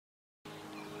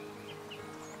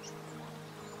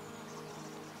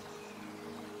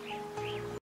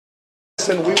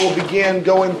And we will begin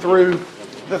going through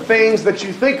the things that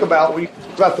you think about when you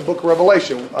think about the book of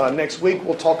Revelation. Next week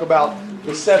we'll talk about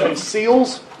the 7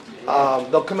 seals.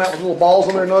 They'll come out with little balls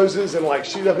on their noses and like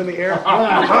shoot up in the air.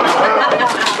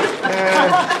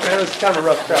 It's kind of a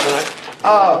rough crowd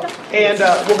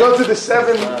tonight. We'll go through the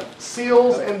 7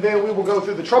 seals, and then we will go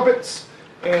through the trumpets,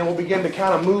 and we'll begin to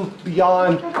kind of move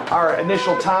beyond our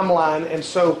initial timeline. And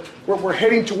so we're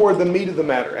heading toward the meat of the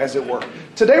matter, as it were.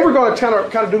 Today we're going to kind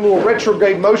of do a little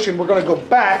retrograde motion. We're going to go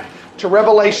back to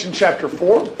Revelation chapter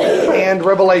 4 and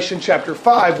Revelation chapter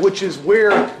 5, which is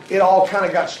where it all kind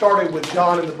of got started with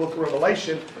John in the book of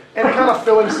Revelation, and kind of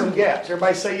filling some gaps.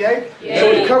 Everybody say yay? Yay.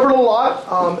 So we've covered a lot.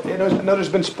 I know there's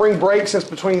been spring break since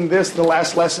between this and the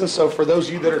last lesson, so for those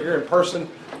of you that are here in person,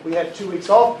 we had 2 weeks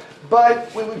off.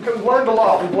 But we've learned a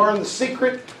lot. We've learned the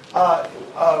secret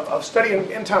of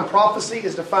studying end-time prophecy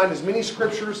is to find as many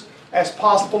scriptures as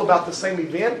possible about the same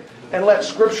event and let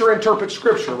Scripture interpret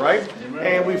Scripture, right? Amen.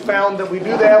 And we found that we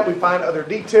do that. We find other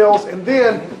details. And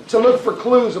then to look for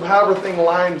clues of how everything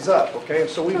lines up, okay? And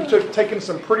so we've taken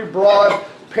some pretty broad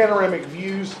panoramic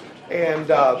views and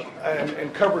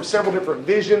covered several different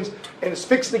visions. And it's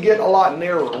fixing to get a lot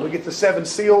narrower. When we get to 7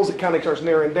 seals, it kind of starts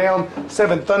narrowing down.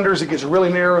 7 thunders, it gets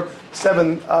really narrow.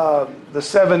 The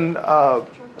seven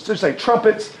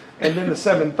trumpets, and then the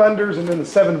 7 thunders, and then the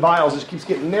 7 vials. It just keeps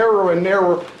getting narrower and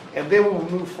narrower, and then we'll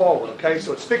move forward, okay?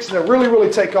 So it's fixing to really, really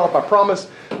take off, I promise.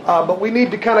 But we need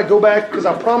to kind of go back, because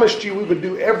I promised you we would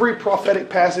do every prophetic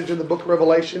passage in the book of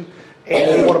Revelation,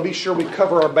 and we want to be sure we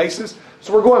cover our bases.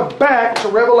 So we're going back to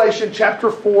Revelation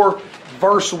chapter 4,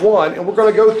 verse 1, and we're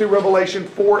going to go through Revelation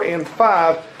 4 and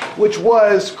 5, which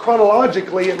was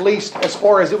chronologically, at least as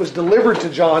far as it was delivered to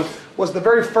John, was the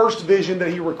very first vision that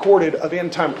he recorded of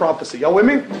end-time prophecy. Y'all with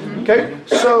me? Mm-hmm. Okay.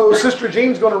 So Sister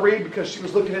Jean's going to read, because she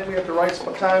was looking at me at the right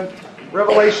time,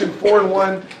 Revelation 4 and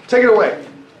 1. Take it away.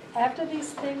 After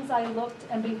these things I looked,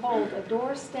 and behold, a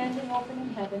door standing open in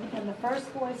heaven, and the first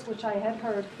voice which I had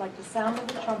heard, like the sound of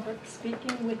a trumpet,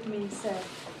 speaking with me, said,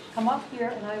 "Come up here,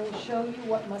 and I will show you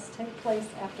what must take place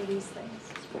after these things."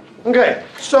 Okay,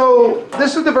 so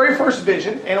this is the very first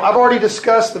vision, and I've already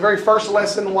discussed the very first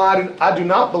lesson why I do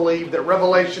not believe that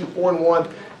Revelation 4 and 1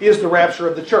 is the rapture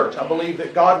of the church. I believe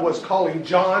that God was calling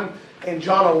John and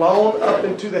John alone up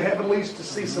into the heavenlies to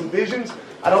see some visions.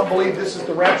 I don't believe this is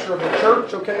the rapture of the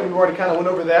church, okay? We've already kind of went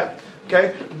over that,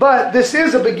 okay? But this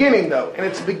is a beginning, though, and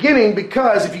it's a beginning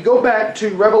because if you go back to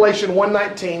Revelation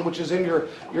 1:19, which is in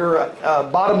your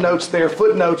bottom notes there,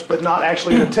 footnotes, but not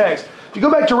actually in the text. If you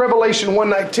go back to Revelation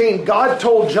 1:19, God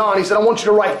told John, He said, "I want you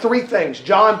to write 3 things.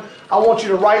 John, I want you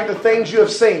to write the things you have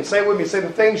seen." Say it with me. Say the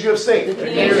things you have seen. The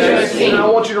things you have seen. And I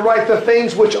want you to write the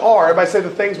things which are. Everybody say the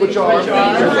things which are.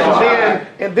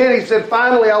 And then He said,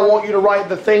 finally, I want you to write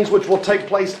the things which will take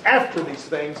place after these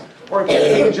things. Or in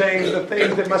King James, the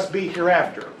things that must be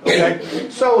hereafter. Okay?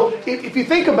 So if you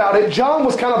think about it, John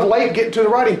was kind of late getting to the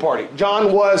writing party.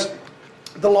 John was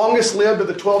the longest lived of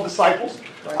the 12 disciples.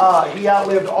 He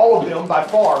outlived all of them by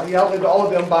far. He outlived all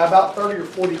of them by about 30 or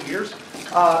 40 years.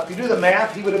 If you do the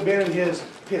math, he would have been in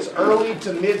his early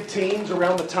to mid-teens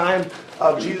around the time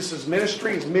of Jesus'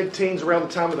 ministry, his mid-teens around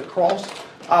the time of the cross.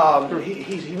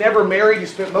 He never married. He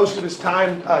spent most of his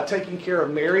time taking care of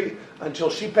Mary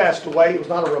until she passed away. It was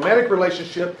not a romantic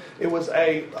relationship. It was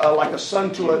like a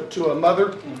son to a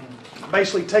mother,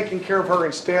 basically taking care of her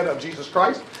instead of Jesus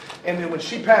Christ. And then when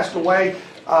she passed away,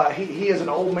 he is an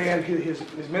old man.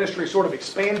 His ministry sort of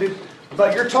expanded.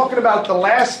 But you're talking about the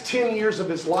last 10 years of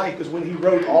his life is when he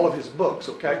wrote all of his books,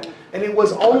 okay? And it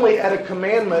was only at a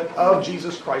commandment of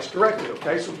Jesus Christ directly,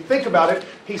 okay? So if you think about it,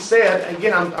 he said,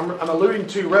 again, I'm alluding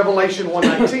to Revelation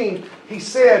 1:19, he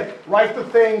said, write the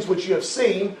things which you have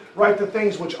seen, write the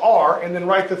things which are, and then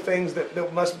write the things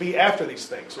that must be after these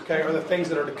things, okay? Or the things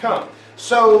that are to come.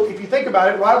 So if you think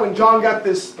about it, right, when John got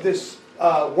this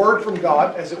word from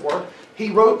God, as it were,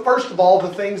 he wrote, first of all,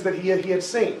 the things that he had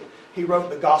seen. He wrote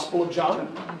the Gospel of John,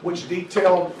 which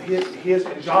detailed his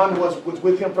and John was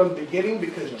with him from the beginning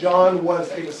because John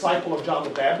was a disciple of John the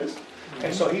Baptist.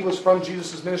 And so he was from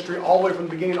Jesus' ministry all the way from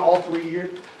the beginning, all 3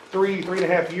 and a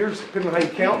half years, depending on how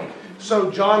you count.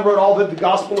 So John wrote all the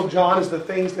Gospel of John is the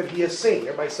things that he has seen.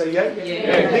 Everybody say yay?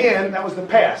 Yeah. And then, that was the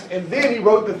past. And then he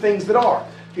wrote the things that are.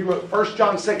 He wrote 1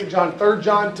 John, 2 John, 3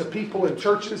 John to people in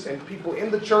churches and people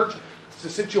in the church. The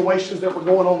situations that were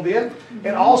going on then,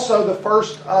 and also the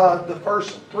first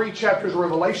 3 chapters of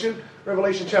Revelation.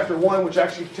 Revelation chapter 1, which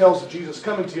actually tells of Jesus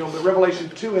coming to him, but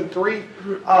Revelation 2 and 3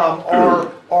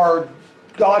 are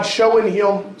God showing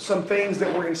him some things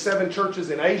that were in 7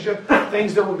 churches in Asia,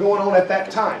 things that were going on at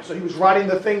that time. So he was writing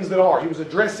the things that are. He was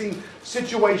addressing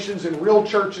situations in real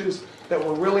churches that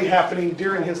were really happening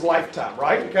during his lifetime,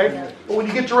 right? Okay? But when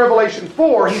you get to Revelation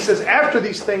 4, he says, after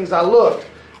these things I looked,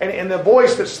 and the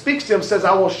voice that speaks to him says,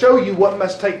 I will show you what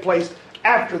must take place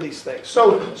after these things.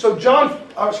 So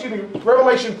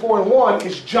Revelation 4 and 1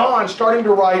 is John starting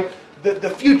to write the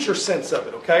future sense of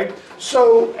it, okay?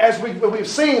 So as we've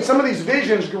seen, some of these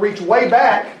visions reach way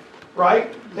back,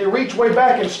 right? They reach way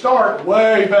back and start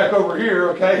way back over here,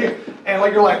 okay? And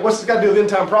you're like, what's this got to do with end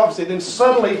time prophecy? Then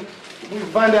suddenly we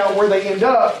find out where they end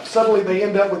up. Suddenly they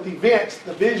end up with events.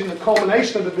 The vision, the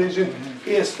culmination of the vision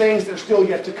is things that are still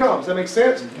yet to come. Does that make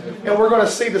sense? And we're going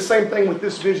to see the same thing with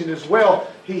this vision as well.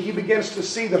 He begins to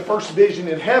see the first vision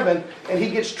in heaven, and he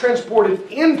gets transported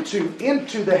into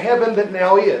the heaven that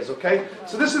now is, okay?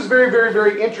 So this is very, very,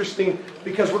 very interesting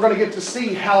because we're going to get to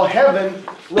see how heaven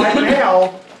right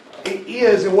now it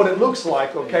is and what it looks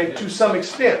like, okay, to some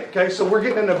extent, okay? So we're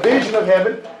getting a vision of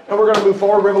heaven, and we're going to move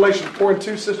forward. Revelation 4 and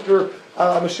 2, Sister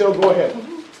Michelle, go ahead.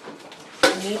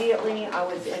 Immediately I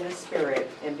was in the Spirit,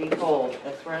 and behold,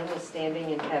 a throne was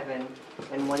standing in heaven,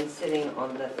 and one sitting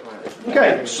on the throne.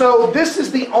 Okay, so this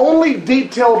is the only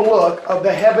detailed look of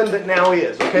the heaven that now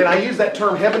is, okay? And I use that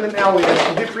term, heaven that now is,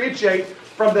 to differentiate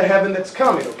from the heaven that's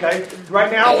coming, okay?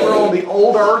 Right now we're on the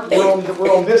old earth.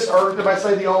 We're on this earth. If I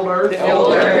say the old earth, the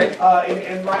old earth.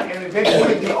 And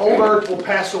eventually the old earth will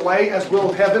pass away, as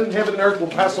will heaven. Heaven and earth will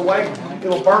pass away. It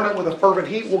will burn up with a fervent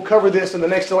heat. We'll cover this in the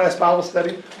next to last Bible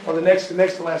study, or the next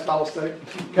to last Bible study.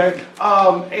 Okay,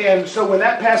 and so when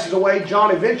that passes away,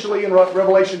 John eventually in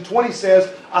Revelation 20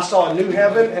 says, "I saw a new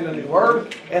heaven and a new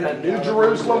earth and a new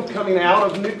Jerusalem coming out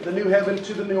of the new heaven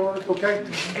to the new earth." Okay,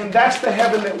 and that's the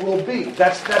heaven that will be.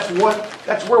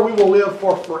 That's where we will live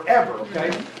for forever.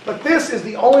 Okay, but this is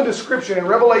the only description in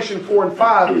Revelation 4 and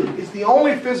 5. It's the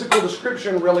only physical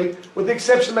description, really, with the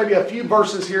exception of maybe a few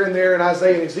verses here and there in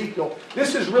Isaiah and Ezekiel.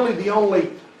 This is really the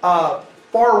only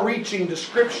far-reaching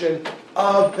description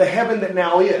of the heaven that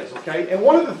now is. Okay, and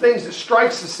one of the things that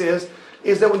strikes us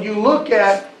is that when you look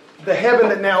at the heaven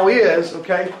that now is,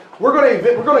 okay, we're going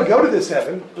to go to this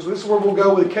heaven, because this is where we'll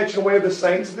go with the catching away of the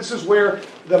saints. This is where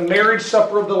the marriage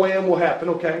supper of the Lamb will happen,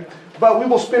 okay? But we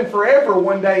will spend forever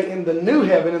one day in the new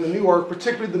heaven and the new earth,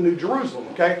 particularly the new Jerusalem,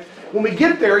 okay? When we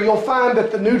get there, you'll find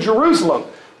that the new Jerusalem,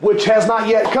 which has not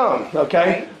yet come,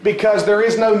 okay? Because there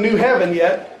is no new heaven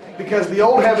yet, because the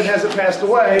old heaven hasn't passed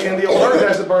away and the old earth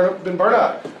hasn't been burned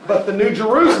up. But the new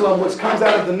Jerusalem, which comes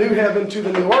out of the new heaven to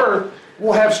the new earth,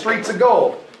 will have streets of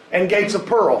gold and gates of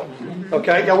pearl.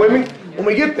 Okay, y'all with me? When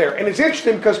we get there. And it's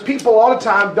interesting because people all the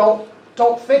time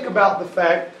don't think about the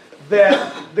fact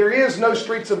that there is no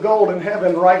streets of gold in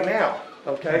heaven right now.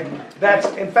 Okay?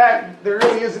 In fact, there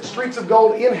really isn't streets of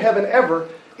gold in heaven ever.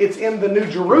 It's in the New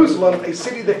Jerusalem, a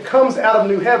city that comes out of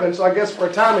new heaven, so I guess for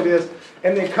a time it is,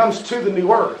 and then comes to the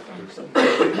new earth.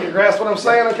 You grasp what I'm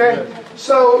saying, okay?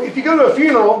 So if you go to a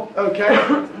funeral, okay,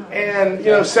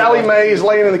 and Sally Mae is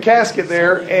laying in the casket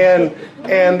there,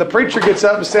 and the preacher gets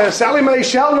up and says, "Sally Mae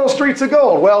shouting on streets of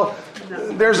gold." Well,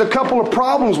 there's a couple of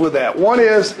problems with that. One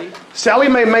is, Sally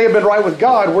Mae may have been right with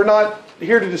God. We're not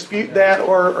here to dispute that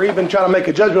or even try to make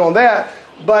a judgment on that.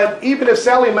 But even if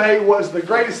Sally Mae was the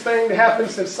greatest thing to happen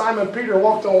since Simon Peter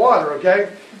walked on water, okay?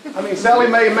 I mean, Sally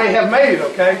Mae may have made it,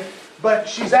 okay? But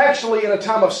she's actually in a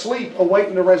time of sleep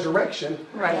awaiting the resurrection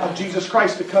of Jesus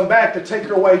Christ to come back to take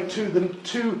her away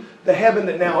to the heaven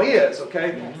that now is,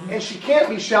 okay? And she can't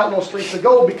be shouting on streets of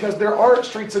gold because there aren't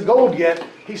streets of gold yet.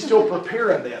 He's still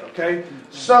preparing that, okay?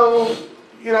 So,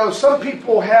 some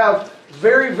people have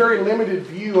very, very limited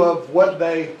view of what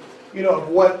they,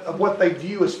 of what they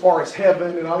view as far as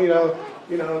heaven, and I'm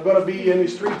going to be in the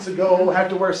streets of gold, have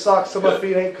to wear socks so my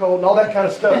feet ain't cold, and all that kind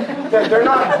of stuff. They're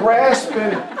not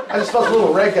grasping. I just felt a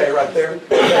little reggae right there.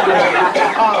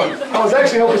 I was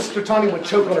actually hoping Sister Tanya would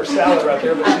choke on her salad right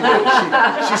there, but she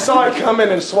didn't. She saw it coming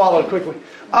and swallowed quickly.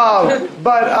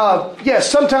 Yes,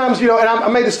 sometimes, and I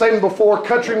made the statement before,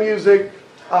 country music,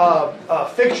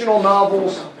 fictional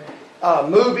novels,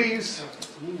 movies,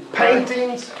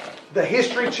 paintings, the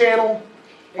History Channel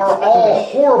are all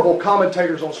horrible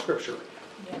commentators on Scripture.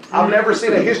 I've never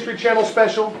seen a History Channel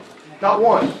special, not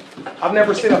one. I've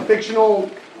never seen a fictional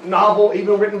novel,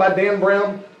 even written by Dan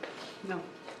Brown. No.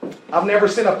 I've never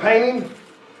seen a painting.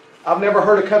 I've never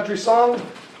heard a country song.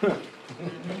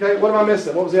 Okay, what am I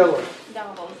missing? What was the other one?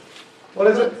 Novels. What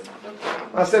is it?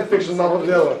 I said fictional novel. What was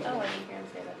the other one? Oh, I didn't hear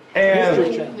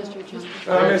him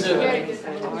say that.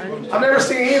 And I've never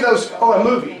seen any of those. Oh, a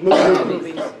movie.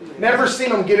 Never seen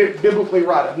them get it biblically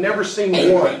right. I've never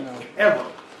seen one ever.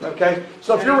 Okay,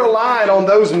 so if you're relying on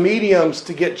those mediums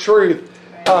to get truth,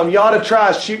 you ought to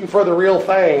try shooting for the real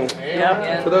thing.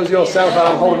 For those of you on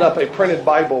SoundCloud, I'm holding up a printed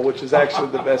Bible, which is actually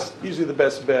usually the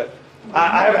best bet.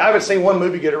 I haven't seen one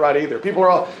movie get it right either.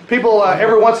 People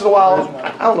every once in a while,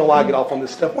 I don't know why I get off on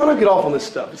this stuff. Why don't I get off on this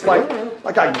stuff? It's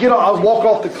like I get off, I walk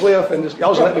off the cliff and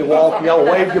y'all just let me walk. And y'all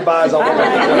wave goodbyes. I'll walk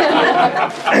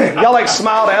off the cliff. Y'all like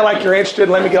smile and act like you're interested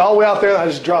and let me get all the way out there and I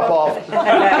just drop off.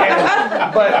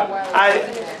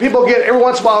 People get, every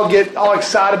once in a while, get all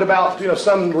excited about,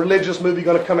 some religious movie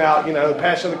going to come out,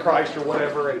 Passion of the Christ or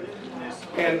whatever.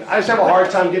 And I just have a hard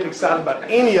time getting excited about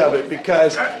any of it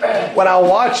because when I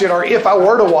watch it, or if I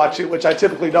were to watch it, which I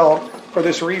typically don't for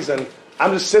this reason,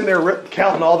 I'm just sitting there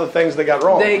counting all the things they got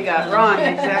wrong. They got wrong,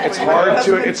 exactly.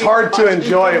 It's hard to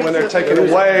enjoy it when they're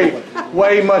taking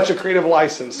way much a creative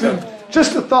license. So,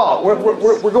 just a thought.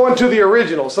 We're going to the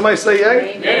original. Somebody say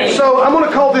yay? Yay. So I'm going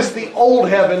to call this the old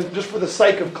heaven just for the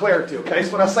sake of clarity. Okay.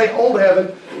 So when I say old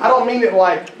heaven, I don't mean it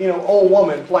like old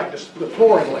woman, like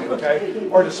deploringly, okay,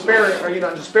 or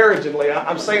disparagingly.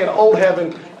 I'm saying old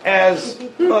heaven as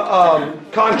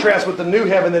contrast with the new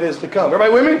heaven that is to come.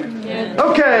 Everybody with me? Yeah.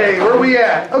 Okay, where are we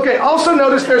at? Okay, also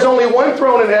notice there's only one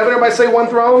throne in heaven. Everybody say one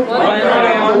throne?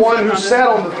 The one who sat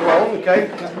on the throne,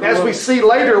 okay? As we see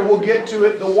later, we'll get to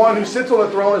it. The one who sits on the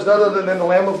throne is none other than the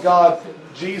Lamb of God,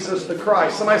 Jesus the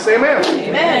Christ. Somebody say amen.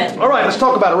 Amen. All right, let's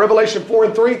talk about it. Revelation 4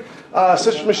 and 3.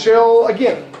 Sister Michelle,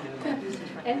 again.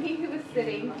 And he who was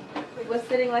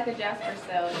sitting like a jasper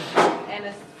stone, and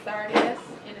a sardis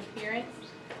in appearance,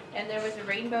 and there was a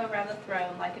rainbow around the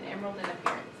throne, like an emerald in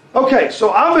appearance. Okay, so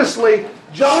obviously,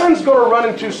 John's going to run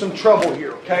into some trouble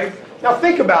here, okay? Now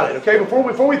think about it, okay?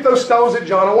 Before we throw stones at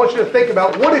John, I want you to think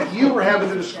about what if you were having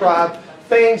to describe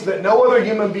things that no other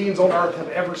human beings on earth have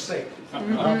ever seen.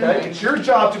 Okay? It's your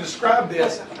job to describe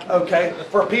this, okay,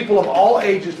 for people of all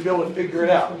ages to be able to figure it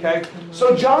out, okay?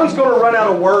 So John's going to run out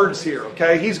of words here,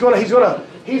 okay? He's going to,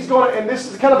 and this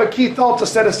is kind of a key thought to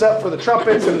set us up for the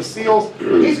trumpets and the seals.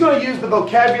 He's going to use the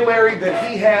vocabulary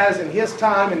that he has in his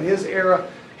time, in his era.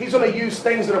 He's going to use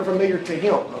things that are familiar to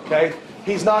him, okay?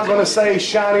 He's not going to say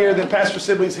shinier than Pastor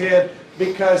Sibley's head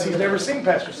because he's never seen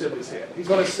Pastor Sibley's head. He's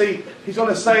going to use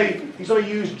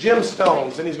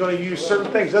gemstones and he's going to use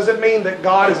certain things. Doesn't mean that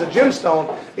God is a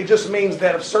gemstone. It just means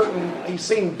that he's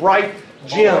seen bright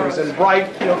gems and bright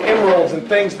emeralds and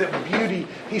things that beauty.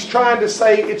 He's trying to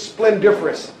say it's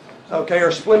splendiferous, okay,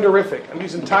 or splendorific. I'm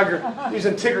using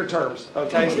Tigger terms,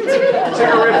 okay?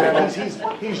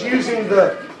 Tiggerific. He's using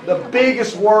the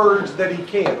biggest words that he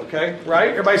can, okay? Right?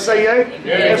 Everybody say yay?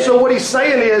 Yay. And so what he's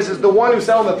saying is the one who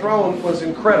sat on the throne was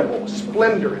incredible,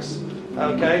 splendorous,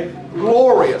 okay?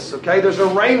 Glorious, okay? There's a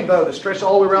rainbow that stretched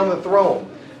all the way around the throne.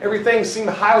 Everything seemed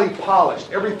highly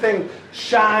polished. Everything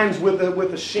shines with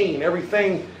a sheen.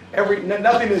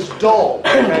 Nothing is dull,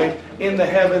 okay, in the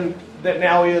heaven that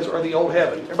now is, or the old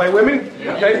heaven. Everybody with me?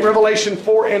 Okay, Revelation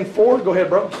 4 and 4. Go ahead,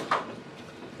 bro.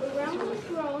 Around the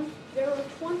throne there were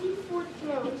 24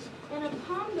 thrones, and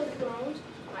upon the thrones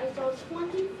I saw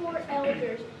 24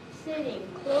 elders sitting,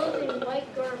 clothed in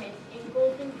white garments, and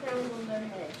golden crowns on their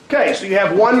heads. Okay, so you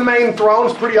have one main throne.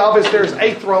 It's pretty obvious there's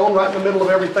a throne right in the middle of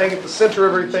everything, at the center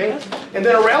of everything. And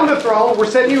then around the throne, we're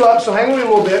setting you up, so hang on a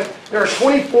little bit. There are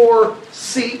 24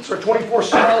 seats, or 24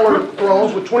 smaller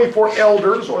thrones with 24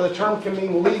 elders, or the term can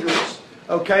mean leaders,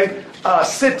 okay,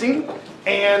 sitting.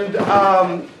 And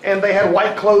they had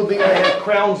white clothing and they had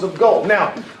crowns of gold.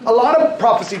 Now, a lot of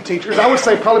prophecy teachers, I would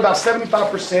say probably about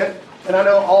 75%, and I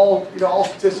know all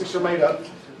statistics are made up,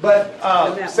 but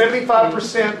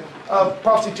 75% of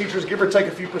prophecy teachers, give or take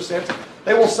a few percent,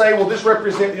 they will say, well, this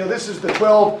represents, this is the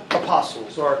 12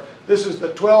 apostles, or this is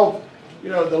the 12,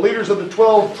 the leaders of the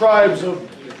 12 tribes of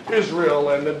Israel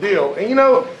and the deal. And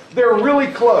they're really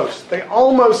close. They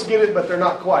almost get it, but they're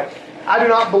not quite. I do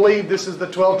not believe this is the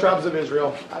 12 tribes of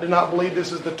Israel. I do not believe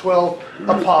this is the 12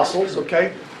 apostles,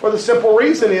 okay? For the simple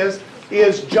reason is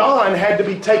John had to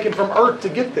be taken from earth to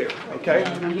get there,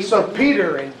 okay? So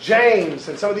Peter and James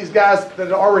and some of these guys that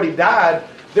had already died,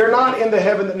 they're not in the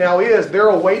heaven that now is. They're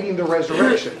awaiting the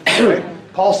resurrection, okay?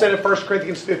 Paul said in 1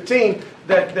 Corinthians 15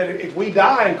 that if we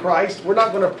die in Christ, we're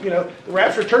not going to, the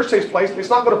rapture of the church takes place, but it's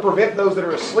not going to prevent those that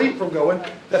are asleep from going,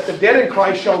 that the dead in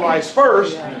Christ shall rise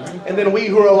first, and then we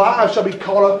who are alive shall be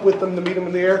caught up with them to meet them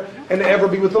in the air and to ever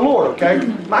be with the Lord, okay?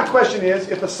 My question is,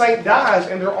 if a saint dies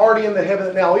and they're already in the heaven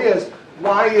that now is,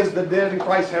 why is the dead in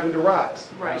Christ having to rise?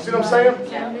 Right. You see what I'm saying?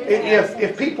 Yeah.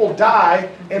 If people die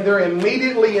and they're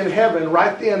immediately in heaven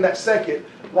right then, that second,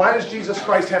 why does Jesus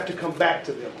Christ have to come back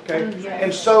to them? Okay,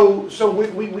 and so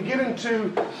we get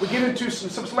into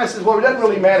somebody says, well, it doesn't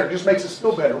really matter; it just makes us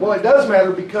feel better. Well, it does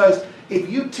matter because if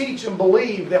you teach and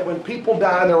believe that when people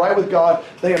die and they're right with God,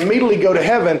 they immediately go to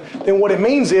heaven, then what it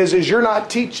means is you're not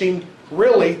teaching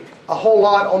really a whole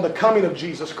lot on the coming of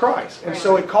Jesus Christ. And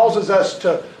so it causes us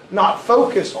to not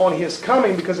focus on His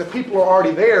coming, because if people are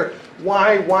already there,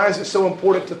 why is it so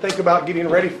important to think about getting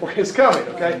ready for His coming,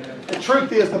 okay? The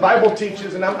truth is, the Bible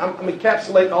teaches, and I'm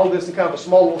encapsulating all this in kind of a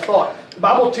small little thought. The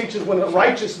Bible teaches when the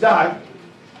righteous die,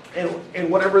 and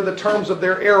whatever the terms of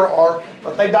their era are,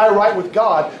 if they die right with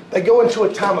God, they go into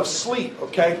a time of sleep,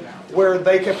 okay, where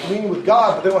they have communion with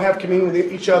God, but they don't have communion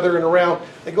with each other and around.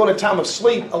 They go in a time of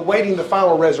sleep, awaiting the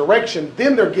final resurrection.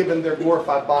 Then they're given their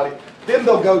glorified body. Then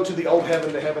they'll go to the old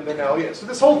heaven, the heaven they're now in. So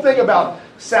this whole thing about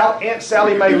Aunt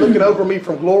Sally Mae looking over me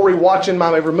from glory, watching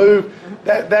my every move,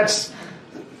 that's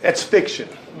fiction.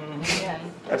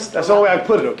 That's the only way I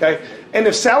put it, okay? And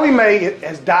if Sally Mae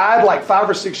has died like 5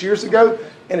 or 6 years ago,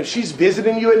 and if she's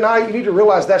visiting you at night, you need to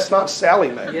realize that's not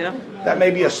Sally Mae. Yeah. That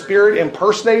may be a spirit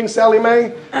impersonating Sally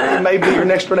Mae. It may be your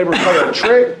next door neighbor playing a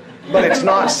trick, but it's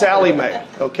not Sally Mae,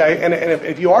 okay? And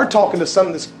if you are talking to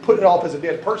someone that's putting it off as a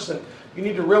dead person, you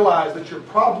need to realize that you're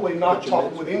probably not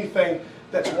talking with anything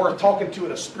that's worth talking to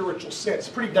in a spiritual sense. It's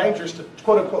pretty dangerous to,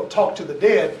 quote-unquote, talk to the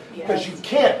dead, because you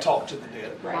can't talk to the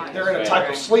dead. Right. They're in a type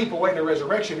of sleep awaiting a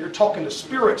resurrection. You're talking to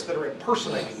spirits that are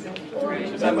impersonating them.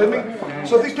 Is that with me?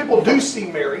 So if these people do see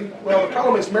Mary, well, the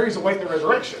problem is Mary's awaiting the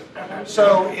resurrection.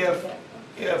 So if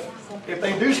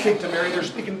they do speak to Mary, they're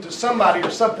speaking to somebody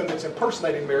or something that's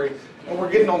impersonating Mary, and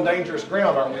we're getting on dangerous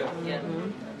ground, aren't we? Yeah.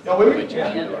 Y'all with me?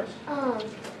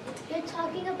 You're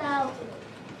talking about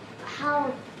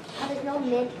how there's no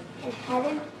men in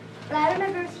heaven, but I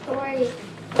remember a story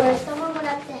where someone went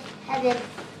up to heaven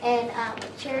in a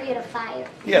chariot of fire.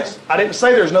 Yes, I didn't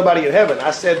say there's nobody in heaven.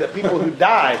 I said that people who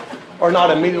died are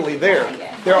not immediately there.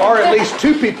 There are at least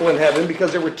 2 people in heaven,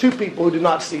 because there were 2 people who did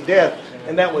not see death,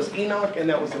 and that was Enoch and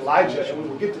that was Elijah, and we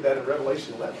will get to that in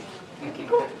Revelation 11.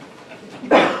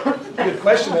 Good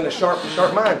question and a sharp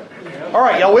mind. All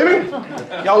right, y'all with me?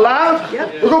 Y'all live?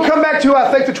 We're going to come back to who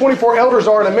I think the 24 elders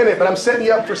are in a minute, but I'm setting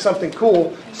you up for something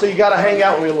cool, so you got to hang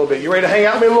out with me a little bit. You ready to hang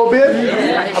out with me a little bit?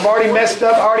 Yeah. I've already messed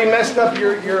up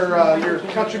your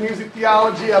country music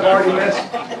theology. I've already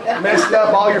messed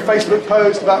up all your Facebook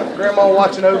posts about Grandma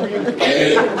watching over you.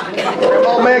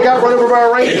 Grandma may have got run over by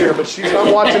a reindeer, but she's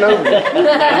not watching over you.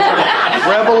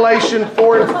 Revelation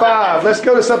 4 and 5. Let's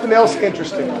go to something else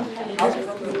interesting.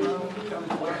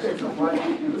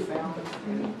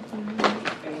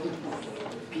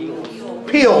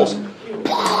 Peals.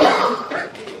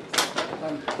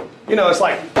 You know, it's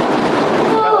like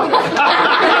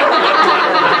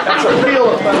that's a peal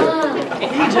of thunder.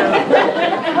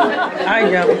 I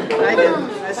know.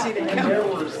 I see that. And there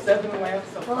were 7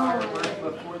 lamps of fire burning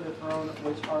before the throne,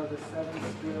 which are the 7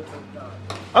 spirits of God.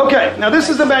 Okay, now this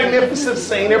is a magnificent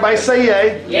scene. Everybody say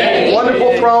yay. Yay.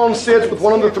 Wonderful throne sits with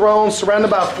one of the thrones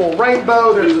surrounded by a full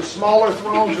rainbow. There's the smaller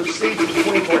thrones of seats with the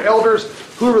 24 elders,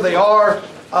 whoever they are.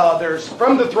 There's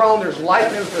from the throne, there's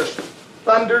lightning, there's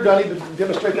thunder. Do I need to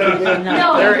demonstrate that again?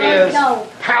 No. There is No.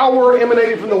 power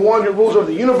emanating from the one who rules over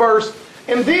the universe.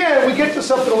 And then we get to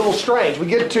something a little strange. We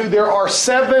get to there are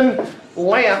 7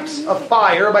 lamps of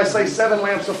fire. Everybody say 7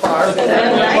 lamps of fire.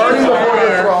 Burning before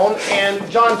the throne. And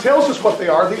John tells us what they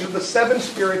are. These are the 7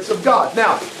 spirits of God.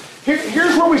 Now,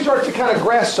 here's where we start to kind of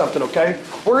grasp something, okay?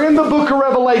 We're in the book of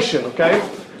Revelation, okay?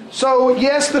 So,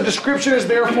 yes, the description is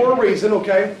there for a reason,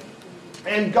 okay?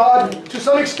 And God, to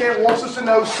some extent, wants us to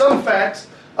know some facts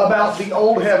about the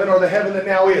old heaven, or the heaven that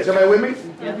now is. Everybody with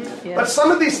me? Yeah. But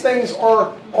some of these things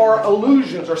are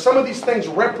illusions, or some of these things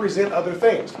represent other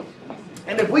things.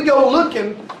 And if we go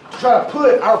looking to try to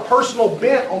put our personal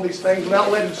bent on these things without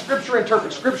letting Scripture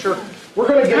interpret Scripture, we're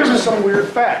going to get to some weird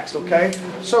facts, okay?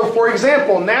 So, for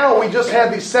example, now we just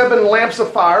had these 7 lamps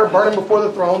of fire burning before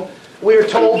the throne. We are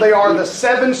told they are the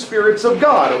 7 spirits of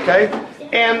God, okay?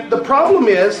 And the problem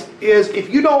is if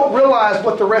you don't realize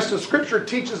what the rest of Scripture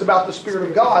teaches about the Spirit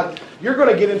of God, you're going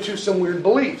to get into some weird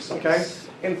beliefs, okay?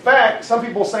 In fact, some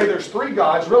people say there's 3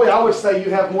 gods. Really, I would say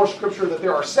you have more Scripture that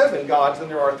there are 7 gods than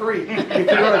there are 3. If you're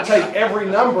going to take every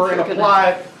number and apply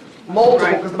it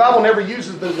multiple, because the Bible never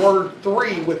uses the word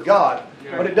 3 with God,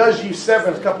 but it does use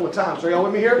 7 a couple of times. Are y'all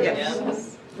with me here? Yes.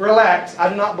 Relax. I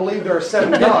do not believe there are 7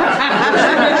 gods.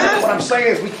 What I'm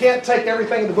saying is we can't take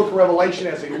everything in the book of Revelation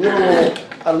as a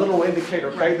literal indicator,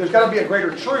 okay? There's got to be a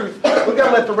greater truth. We've got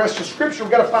to let the rest of Scripture,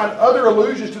 we've got to find other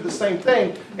allusions to the same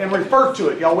thing and refer to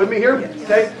it. Y'all with me here?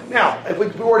 Okay? Now, if we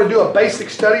were to do a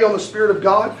basic study on the Spirit of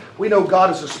God, we know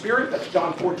God is a spirit. That's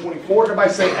John 4:24.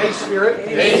 Everybody say a spirit.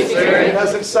 A spirit. It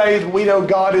doesn't say we know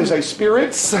God is a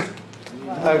spirit.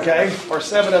 Okay? Or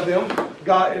 7 of them.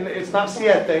 God, and it's not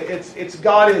siete. It's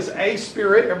God is a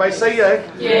spirit. Everybody say yay.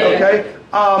 Yeah. Okay.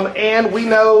 And we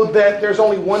know that there's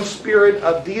only one spirit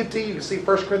of deity. You can see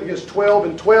 1 Corinthians 12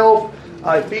 and 12,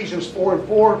 Ephesians 4 and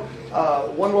 4.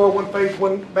 One Lord, one faith,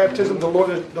 one baptism. The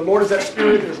Lord is that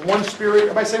spirit. There's one spirit.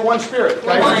 Everybody say one spirit.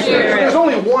 Okay? One spirit. There's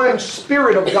only one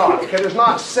spirit of God. Okay. There's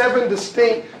not 7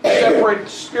 distinct, separate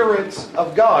spirits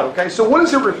of God. Okay. So what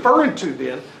is it referring to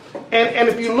then? And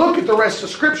if you look at the rest of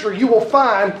Scripture, you will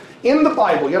find in the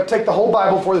Bible, you have to take the whole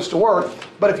Bible for this to work,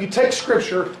 but if you take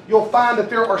Scripture, you'll find that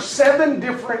there are 7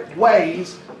 different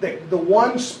ways that the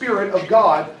one Spirit of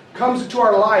God comes into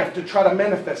our life to try to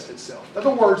manifest itself. In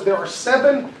other words, there are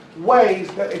 7 ways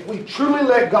that if we truly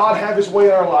let God have His way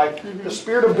in our life, the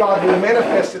Spirit of God will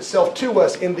manifest itself to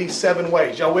us in these 7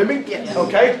 ways. Y'all with me? Yes.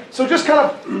 Okay? So just kind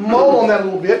of mull on that a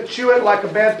little bit, chew it like a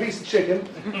bad piece of chicken,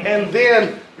 and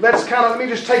then let me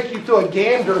just take you through a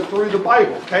gander through the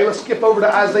Bible. Okay? Let's skip over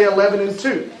to Isaiah 11 and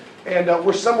 2. And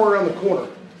we're somewhere around the corner.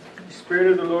 The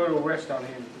Spirit of the Lord will rest on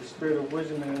him, the Spirit of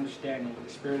wisdom and understanding,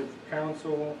 the Spirit of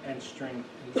counsel and strength,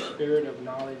 and the Spirit of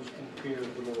knowledge and fear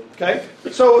of the Lord. Okay?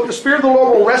 So the Spirit of the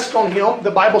Lord will rest on him.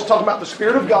 The Bible's talking about the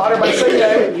Spirit of God. Everybody say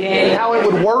yay. And how it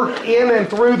would work in and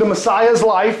through the Messiah's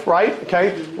life, right?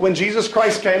 Okay? When Jesus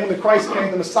Christ came, when the Christ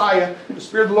came, the Messiah, the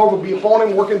Spirit of the Lord will be upon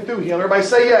him, working through him. Everybody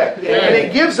say yay. And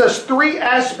it gives us 3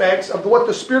 aspects of what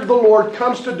the Spirit of the Lord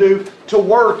comes to do to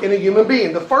work in a human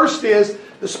being. The first is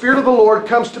the Spirit of the Lord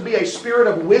comes to be a spirit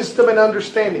of wisdom and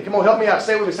understanding. Come on, help me out.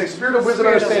 Say it with me. Say, Spirit of wisdom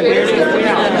and understanding.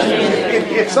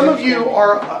 If some of you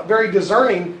are very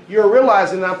discerning, you're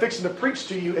realizing that I'm fixing to preach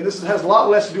to you, and this has a lot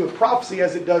less to do with prophecy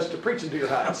as it does to preaching to your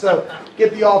heart. So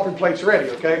get the offering plates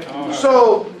ready, okay?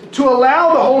 So to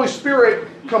allow the Holy Spirit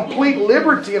complete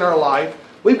liberty in our life,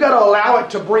 we've got to allow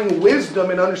it to bring wisdom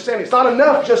and understanding. It's not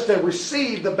enough just to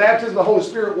receive the baptism of the Holy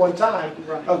Spirit one time,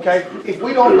 okay? If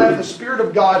we don't let the Spirit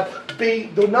of God be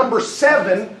the number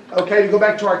 7, okay, to go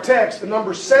back to our text, the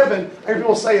number 7, every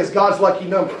people say is God's lucky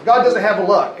number. God doesn't have a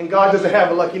luck, and God doesn't have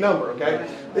a lucky number, okay?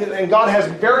 And God has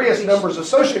various numbers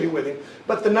associated with Him,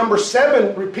 but the number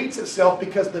 7 repeats itself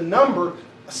because the number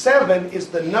 7 is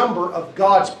the number of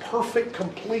God's perfect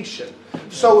completion.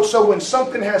 So when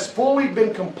something has fully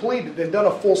been completed and done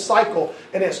a full cycle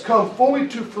and has come fully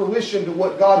to fruition to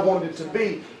what God wanted it to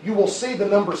be, you will see the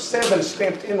number 7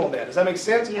 stamped in on that. Does that make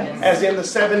sense? Yes. As in the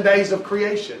 7 days of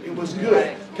creation. It was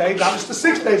good. Okay? Not just the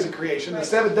 6 days of creation, the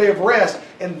 7th day of rest,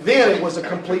 and then it was a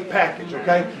complete package.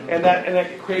 Okay? And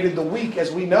that created the week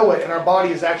as we know it, and our body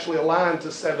is actually aligned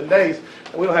to 7 days.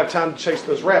 And we don't have time to chase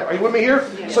those rabbits. Are you with me here?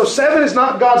 Yes. So 7 is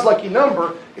not God's lucky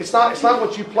number. It's not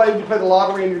what you play when you play the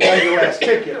lottery and you're down your last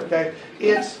ticket. Okay?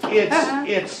 It's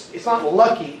not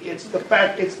lucky. It's the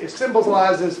fact it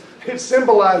symbolizes.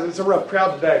 It's a rough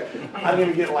crowd today. I'm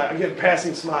getting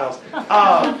passing smiles.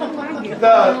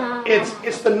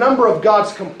 It's the number of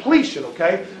God's completion.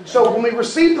 Okay, so when we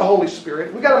receive the Holy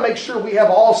Spirit, we got to make sure we have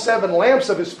all 7 lamps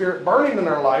of His Spirit burning in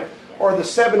our life, or the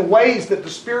 7 ways that the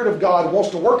Spirit of God wants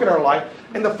to work in our life.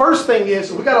 And the first thing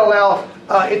is we got to allow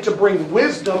it to bring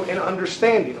wisdom and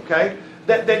understanding. Okay.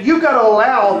 That you've got to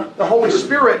allow the Holy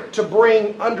Spirit to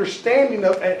bring understanding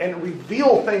and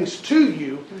reveal things to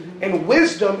you. And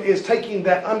wisdom is taking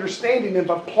that understanding and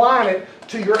applying it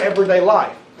to your everyday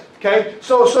life. Okay?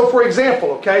 So for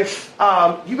example, okay,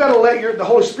 you've got to let the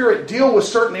Holy Spirit deal with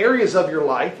certain areas of your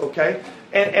life, okay?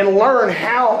 And learn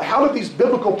how do these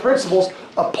biblical principles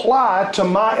apply to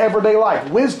my everyday life.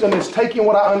 Wisdom is taking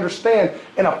what I understand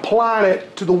and applying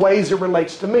it to the ways it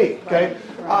relates to me. Okay?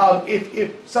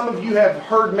 If some of you have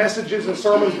heard messages and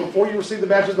sermons before you received the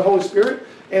baptism of the Holy Spirit,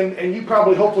 and you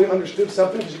probably hopefully understood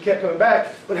something because you kept coming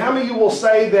back, but how many of you will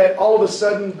say that all of a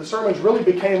sudden the sermons really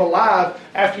became alive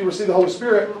after you received the Holy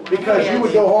Spirit because you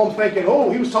would go home thinking, oh,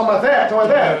 he was talking about that,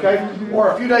 okay?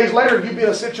 Or a few days later you'd be in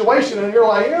a situation and you're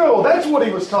like, oh, that's what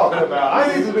he was talking about.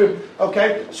 I need to do,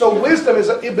 okay? So wisdom is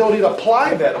the ability to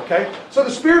apply that, okay? So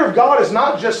the Spirit of God is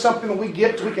not just something that we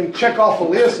can check off a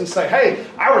list and say, hey,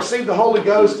 I received the Holy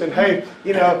Ghost and hey,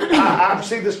 I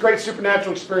received this great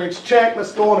supernatural experience. Check,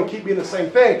 let's go on and keep being the same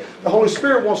thing. The Holy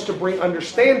Spirit wants to bring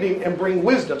understanding and bring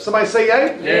wisdom. Somebody say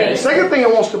yay? Yay. The second thing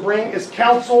it wants to bring is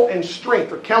counsel and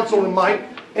strength, or counsel and might.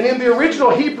 And in the original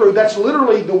Hebrew, that's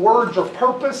literally the words are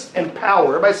purpose and power.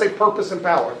 Everybody say purpose and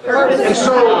power. And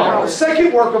so the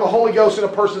second work of the Holy Ghost in a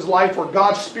person's life, or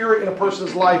God's Spirit in a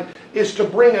person's life, is to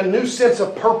bring a new sense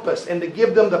of purpose and to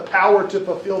give them the power to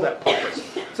fulfill that purpose.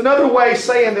 It's another way of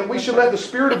saying that we should let the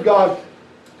Spirit of God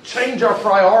change our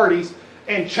priorities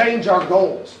and change our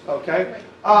goals. Okay?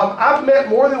 I've met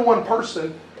more than one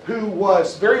person who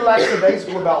was very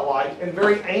lackadaisical about life and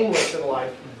very aimless in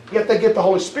life. Yet they get the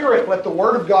Holy Spirit, let the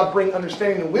Word of God bring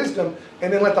understanding and wisdom,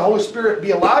 and then let the Holy Spirit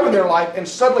be alive in their life, and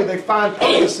suddenly they find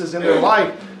purposes in their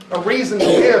life, a reason to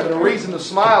live, and a reason to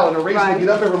smile, and a reason to get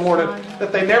up every morning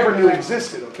that they never knew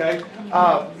existed, okay?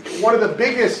 One of the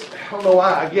biggest, I don't know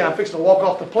why, again, I'm fixing to walk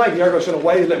off the plane, you're going to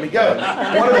wait and let me go.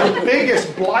 One of the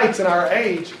biggest blights in our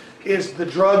age is the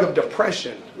drug of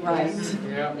depression. Right.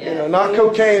 Yeah. You know, not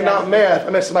cocaine, not meth. I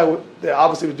met somebody that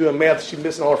obviously was doing meth, she's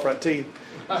missing all her front teeth.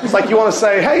 It's like you want to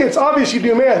say, hey, it's obvious you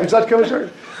do meth. Would you like to come to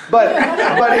church? But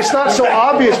it's not so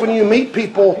obvious when you meet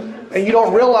people and you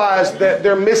don't realize that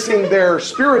they're missing their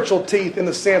spiritual teeth in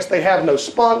the sense they have no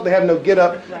spunk, they have no get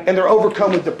up, and they're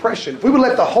overcome with depression. If we would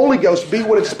let the Holy Ghost be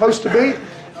what it's supposed to be,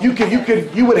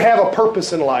 you would have a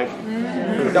purpose in life.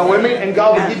 Y'all with me? And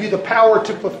God would give you the power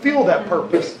to fulfill that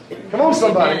purpose. Come on,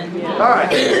 somebody. All right.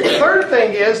 The third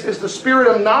thing is the spirit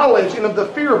of knowledge and of the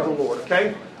fear of the Lord.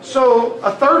 Okay? So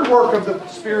a third work of the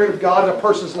Spirit of God in a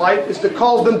person's life is to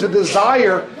cause them to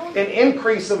desire an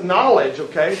increase of knowledge,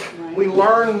 okay? We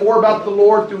learn more about the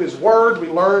Lord through His Word. We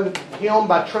learn Him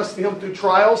by trusting Him through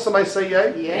trials. Somebody say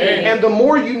yay. Yay. And the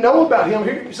more you know about Him,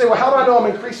 here you say, well, how do I know I'm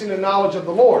increasing the knowledge of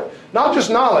the Lord? Not just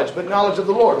knowledge, but knowledge of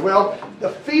the Lord. Well, the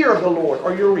fear of the Lord,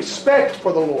 or your respect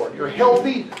for the Lord, your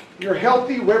healthy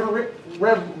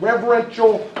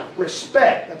reverential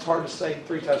respect, that's hard to say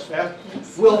 3 times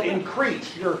fast, will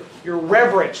increase. Your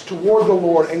reverence toward the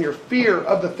Lord and your fear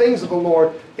of the things of the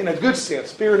Lord in a good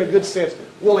sense, fear in a good sense,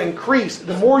 will increase.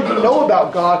 The more you know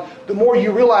about God, the more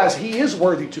you realize He is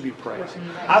worthy to be praised.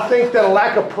 I think that a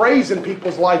lack of praise in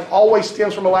people's life always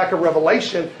stems from a lack of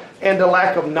revelation and a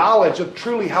lack of knowledge of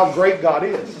truly how great God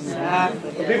is.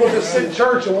 Exactly. When people just sit in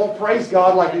church and won't praise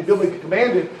God like they biblically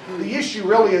commanded, the issue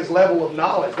really is level of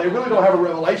knowledge. They really don't have a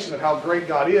revelation of how great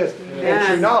God is and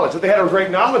true knowledge. If they had a great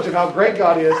knowledge of how great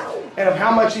God is and of how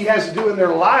much He has to do in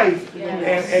their life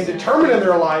and determine in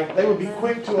their life, they would be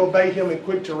quick to obey Him and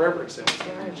quick to reverence Him.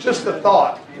 It's just a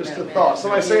thought. Just a thought.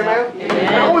 Somebody say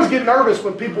amen? I always get nervous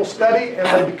when people study and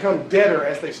they become deader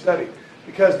as they study,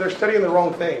 because they're studying the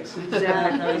wrong things.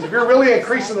 If you're really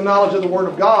increasing the knowledge of the Word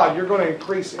of God, you're going to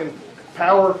increase in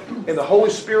power, in the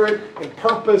Holy Spirit, in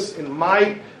purpose, in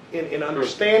might, in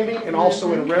understanding, and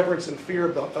also in reverence and fear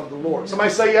of the Lord.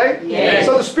 Somebody say yay? Yay.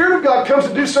 So the Spirit of God comes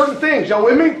to do certain things. Y'all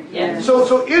with me? Yes.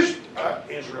 So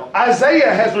Israel.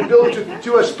 Isaiah has revealed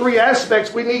to us 3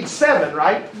 aspects. We need 7,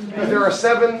 right? Because there are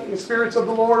 7 spirits of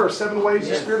the Lord, or 7 ways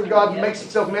the Spirit of God makes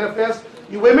itself manifest.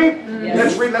 You with me?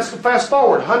 Yes. Let's fast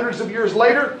forward. Hundreds of years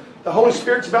later, the Holy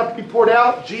Spirit's about to be poured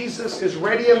out. Jesus is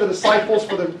readying the disciples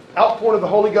for the outpouring of the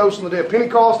Holy Ghost on the day of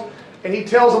Pentecost. And He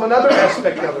tells them another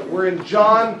aspect of it. We're in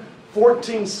John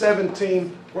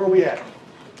 14:17. Where are we at?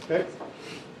 Okay.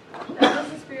 That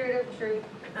is the Spirit of truth,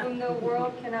 whom the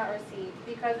world cannot receive,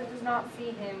 because it does not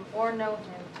see Him or know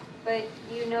Him. But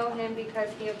you know Him because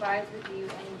He abides with you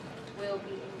and will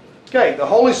be in you. Okay, the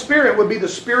Holy Spirit would be the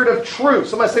Spirit of truth.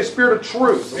 Somebody say Spirit of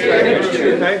truth.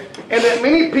 Okay? And that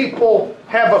many people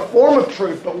have a form of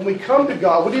truth, but when we come to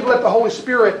God, we need to let the Holy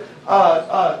Spirit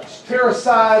tear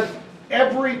aside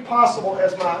every possible,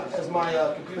 as my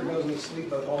computer goes into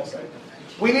sleep mode, hold on a second.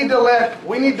 We need to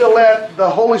let the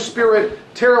Holy Spirit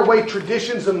tear away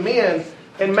traditions of men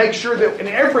and make sure that in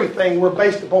everything we're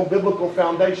based upon biblical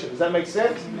foundation. Does that make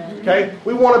sense? Okay?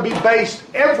 We want to be based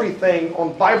everything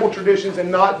on Bible traditions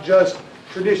and not just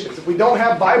traditions. If we don't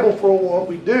have Bible for what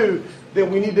we do,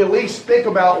 then we need to at least think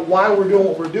about why we're doing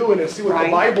what we're doing and see what the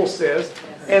Bible says.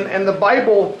 And the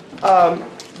Bible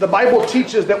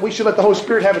teaches that we should let the Holy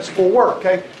Spirit have its full work.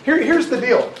 Okay? Here's the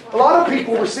deal. A lot of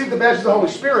people receive the baptism of the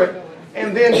Holy Spirit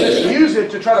and then just use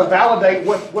it to try to validate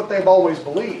what they've always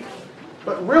believed.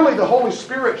 But really, the Holy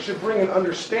Spirit should bring an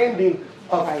understanding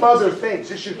of other things.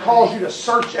 It should cause you to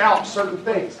search out certain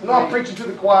things. I know I'm preaching to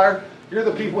the choir. You're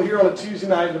the people here on a Tuesday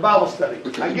night in the Bible study.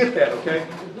 I get that, okay?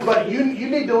 But you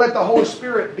need to let the Holy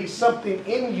Spirit be something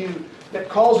in you that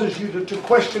causes you to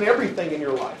question everything in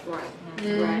your life.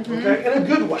 Okay? In a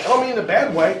good way. I don't mean in a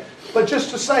bad way, but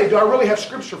just to say, do I really have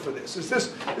Scripture for this? Is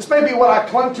this may be what I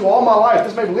clung to all my life.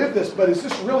 This may live this, but is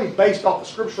this really based off the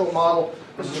scriptural model?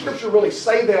 Does the Scripture really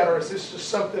say that, or is this just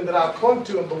something that I've clung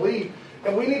to and believe?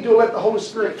 And we need to let the Holy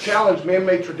Spirit challenge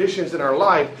man-made traditions in our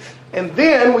life. And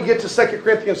then we get to 2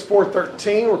 Corinthians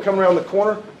 4:13. We're coming around the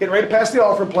corner. Getting ready to pass the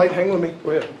offering plate. Hang with me.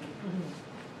 Go ahead.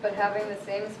 But having the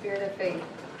same spirit of faith.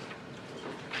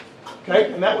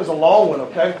 Okay, and that was a long one,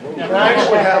 okay? And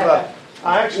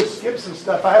I actually skipped some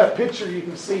stuff. I had a picture you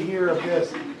can see here of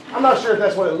this. I'm not sure if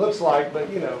that's what it looks like, but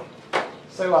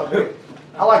say a lot of it.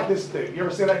 I like this dude. You ever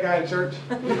seen that guy in church?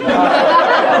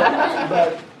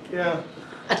 But yeah,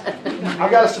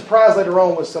 I've got a surprise later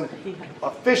on with some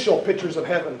official pictures of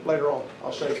heaven later on.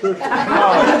 I'll show you. Spirit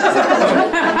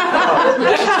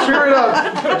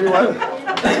of... Do what?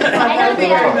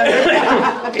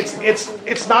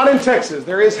 It's not in Texas.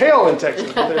 There is hell in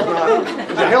Texas. But there's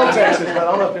a hell in Texas, but I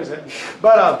don't know if there's it.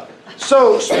 But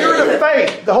so spirit of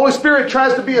faith. The Holy Spirit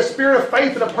tries to be a spirit of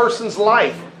faith in a person's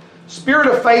life. Spirit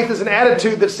of faith is an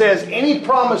attitude that says any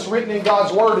promise written in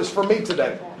God's Word is for me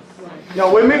today.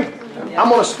 Y'all with me? I'm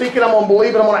going to speak it, I'm going to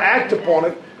believe it, I'm going to act upon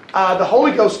it. The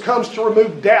Holy Ghost comes to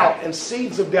remove doubt and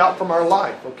seeds of doubt from our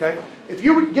life, okay? If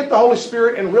you get the Holy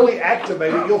Spirit and really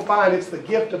activate it, you'll find it's the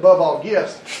gift above all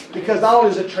gifts. Because not only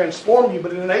does it transform you,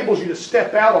 but it enables you to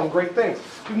step out on great things.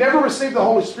 If you've never received the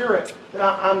Holy Spirit,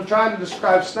 I'm trying to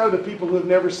describe snow to people who have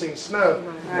never seen snow.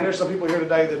 And there's some people here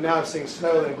today that now have seen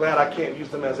snow, and I'm glad I can't use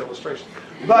them as illustration.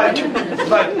 But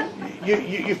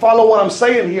you follow what I'm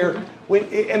saying here.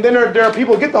 And then there are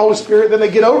people who get the Holy Spirit, then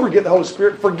they get the Holy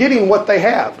Spirit, forgetting what they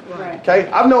have. Okay,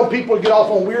 I've known people who get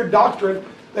off on weird doctrine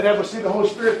that have received the Holy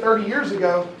Spirit 30 years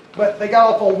ago, but they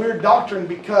got off on weird doctrine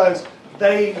because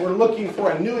they were looking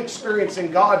for a new experience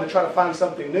in God to try to find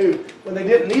something new. When they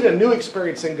didn't need a new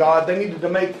experience in God, they needed to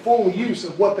make full use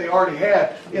of what they already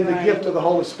had in the gift of the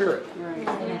Holy Spirit.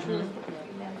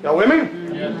 Y'all with me?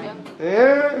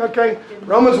 Yeah, okay.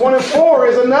 Romans 1:4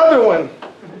 is another one.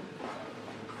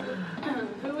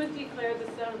 Who was declared the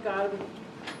Son of God with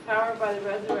power by the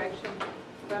resurrection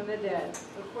from the dead,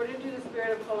 according to the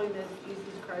Spirit of holiness, Jesus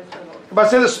Christ our Lord. Everybody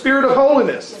say the Spirit of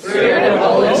holiness. Spirit of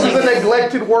holiness. This is a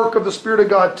neglected work of the Spirit of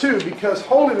God too, because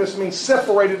holiness means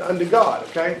separated unto God,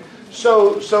 okay?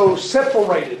 So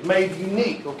separated, made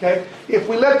unique, okay? If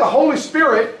we let the Holy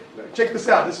Spirit, check this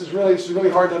out, this is really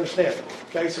hard to understand,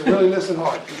 okay? So really listen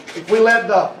hard. If we let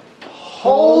the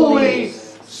Holy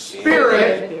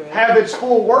Spirit have its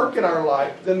full work in our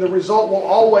life, then the result will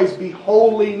always be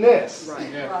holiness.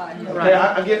 Okay,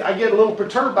 I get a little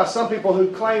perturbed by some people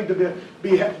who claim to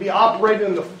be operating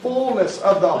in the fullness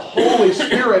of the Holy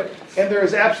Spirit, and there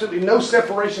is absolutely no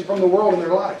separation from the world in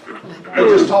their life. They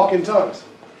just talk in tongues.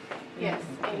 Yes,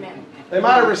 amen. They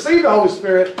might have received the Holy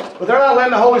Spirit, but they're not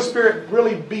letting the Holy Spirit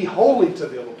really be holy to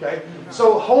them, okay?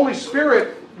 So Holy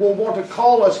Spirit will want to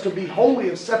call us to be holy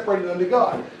and separated unto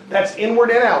God. That's inward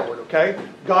and outward, okay?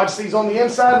 God sees on the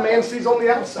inside, man sees on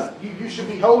the outside. You should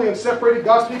be holy and separated.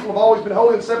 God's people have always been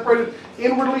holy and separated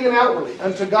inwardly and outwardly,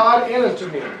 unto God and unto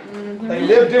men. They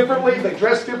live differently, they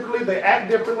dress differently, they act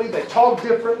differently, they talk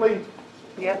differently.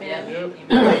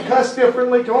 They cuss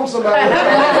differently. Come on, somebody. You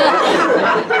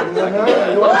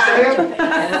know what I'm saying?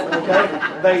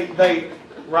 Okay. They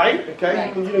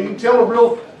okay. You can tell a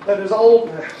real that is old.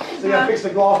 See, I fixed to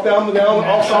go off down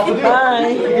off the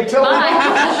deal. You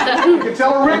can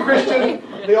tell a real Christian.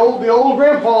 The old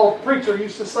grandpa preacher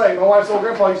used to say. My wife's old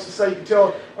grandpa used to say, you can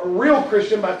tell a real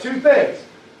Christian by two things: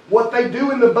 what they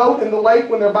do in the boat in the lake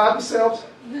when they're by themselves.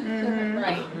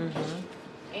 Right.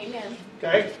 Amen.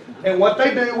 Okay? And what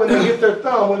they do when they hit their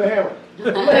thumb with a hammer.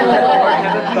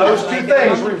 Those two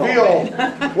things reveal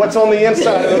what's on the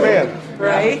inside of the man.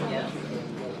 Right?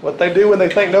 What they do when they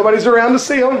think nobody's around to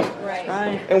see them.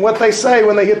 Right. And what they say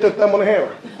when they hit their thumb on a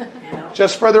hammer.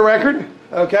 Just for the record,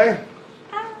 okay?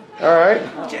 All right.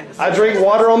 I drink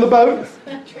water on the boat.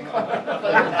 Okay?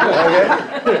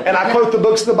 And I quote the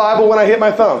books of the Bible when I hit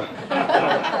my thumb.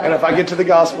 And if I get to the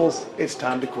Gospels, it's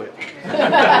time to quit.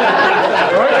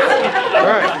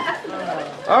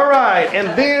 All right.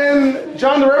 And then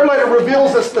John the Revelator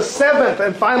reveals us the seventh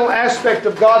and final aspect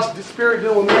of God's Spirit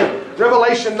dealing with men.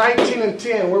 Revelation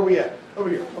 19:10. Where are we at? Over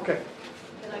here. Okay.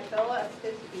 And I fell at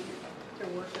his feet to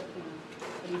worship him.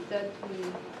 And he said to me,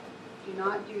 do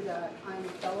not do that. I am a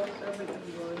fellow servant of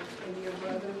yours and your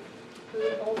brethren who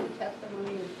hold the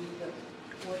testimony of Jesus.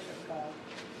 Worship God.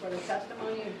 For the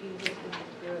testimony of Jesus is the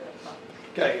spirit of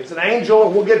prophecy. Okay, it's an angel,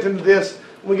 and we'll get into this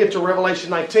when we get to Revelation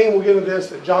 19. We'll get into this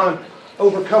that John,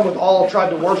 overcome with awe,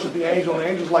 tried to worship the angel, and the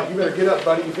angel's like, you better get up,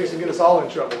 buddy. You're fixing to get us all in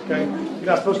trouble, okay? You're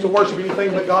not supposed to worship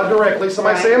anything but God directly.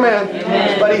 Somebody say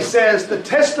amen. But he says the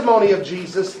testimony of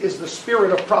Jesus is the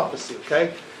spirit of prophecy,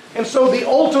 okay? And so the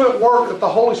ultimate work that the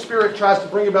Holy Spirit tries to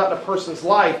bring about in a person's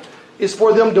life is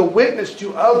for them to witness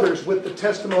to others with the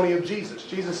testimony of Jesus.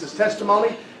 Jesus'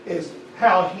 testimony is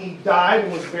how he died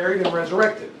and was buried and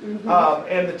resurrected.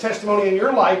 And the testimony in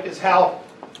your life is how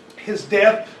his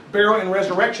death, burial, and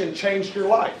resurrection changed your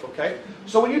life, okay?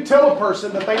 So when you tell a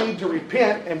person that they need to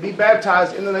repent and be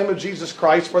baptized in the name of Jesus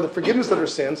Christ for the forgiveness of their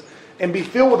sins and be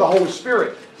filled with the Holy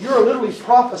Spirit, you're literally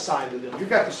prophesying to them. You've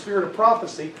got the spirit of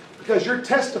prophecy because you're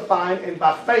testifying and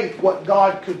by faith what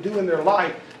God could do in their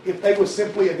life if they would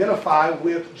simply identify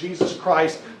with Jesus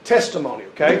Christ's testimony,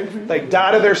 okay? They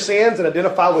die to their sins and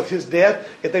identify with his death.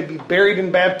 If they be buried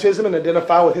in baptism and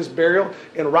identify with his burial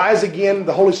and rise again,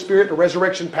 the Holy Spirit, the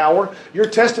resurrection power, you're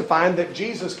testifying that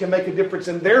Jesus can make a difference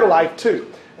in their life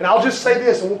too. And I'll just say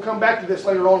this, and we'll come back to this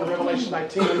later on in Revelation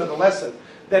 19, another lesson,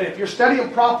 that if you're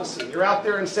studying prophecy, you're out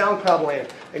there in SoundCloud land,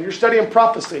 and you're studying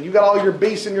prophecy, and you got all your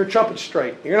beasts and your trumpets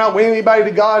straight, and you're not winning anybody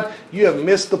to God, you have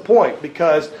missed the point,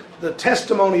 because the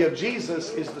testimony of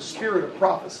Jesus is the spirit of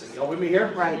prophecy. Y'all with me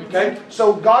here? Right. Okay?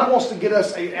 So God wants to get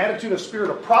us an attitude of spirit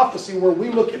of prophecy where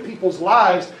we look at people's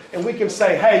lives and we can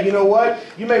say, hey, you know what?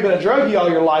 You may have been a druggie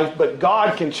all your life, but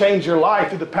God can change your life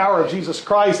through the power of Jesus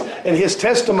Christ and his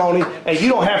testimony, and you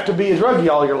don't have to be a druggie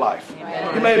all your life.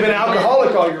 You may have been an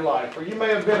alcoholic all your life, or you may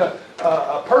have been a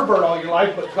pervert all your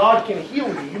life, but God can heal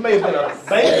you. You may have been a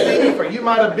bank thief, or you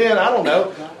might have been, I don't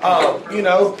know,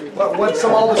 what's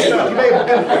some all this stuff. You may have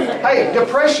been, hey,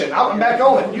 depression. I'm back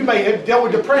on it. You may have dealt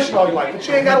with depression all your life, but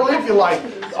you ain't got to live your life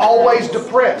always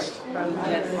depressed.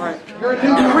 You're a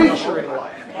new creature in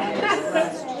life.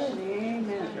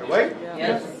 Wait?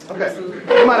 Yes. Okay.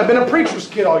 You might have been a preacher's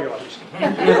kid all your life.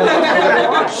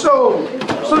 So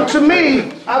to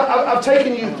me, I've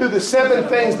taken you through the 7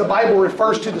 things the Bible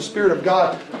refers to the Spirit of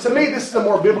God. To me, this is a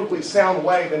more biblically sound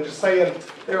way than just saying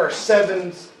there are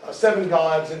seven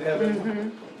gods in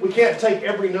heaven. We can't take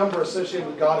every number associated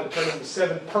with God and turn it into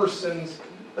 7 persons.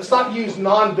 Let's not use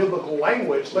non-biblical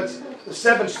language. The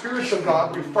 7 spirits of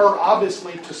God refer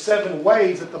obviously to 7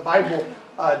 ways that the Bible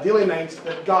delineates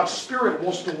that God's Spirit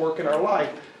wants to work in our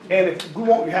life. And if we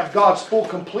want to have God's full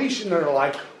completion in our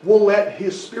life, we'll let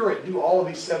his Spirit do all of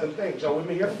these 7 things. Y'all with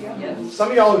me here? Yes.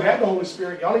 Some of y'all who have the Holy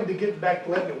Spirit, y'all need to get back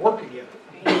to letting it work again.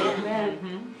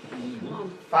 Amen.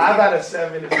 5 out of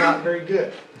 7 is not very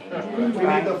good. We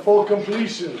need the full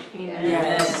completion.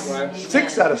 Yes.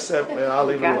 6 out of 7. Well, I'll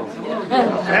leave it alone.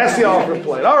 That's the offering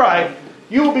plate. All right.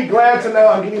 You will be glad to know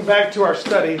I'm getting back to our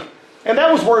study. And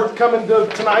that was worth coming to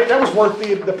tonight. That was worth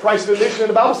the price of admission in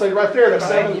the Bible study right there. That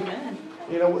 7.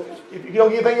 You know, if you don't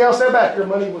get anything else back, your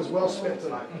money was well spent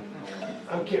tonight.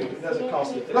 I'm kidding. It doesn't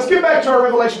cost anything. Let's get back to our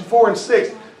Revelation 4 and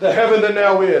 6. The heaven that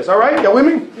now is. All right? Y'all with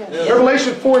me? Yes.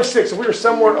 Revelation 4 and 6. And we are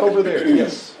somewhere over there.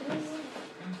 Yes.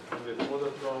 Before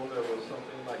the throne there was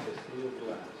something like a sea of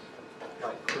glass,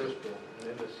 like crystal, and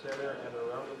in the center and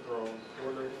around the throne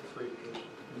 4 living creatures,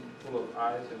 full of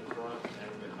eyes in front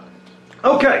and behind.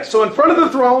 Okay, so in front of the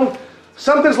throne,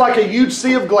 something's like a huge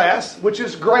sea of glass, which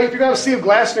is great. If you're going to have a sea of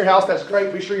glass in your house, that's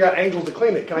great. Be sure you got angels to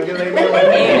clean it. Can I get an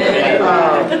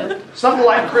amen? Something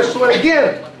like crystal. And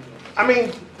again, I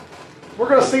mean, we're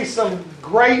going to see some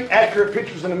great, accurate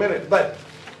pictures in a minute, but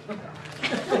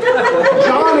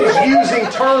John is using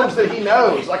terms that he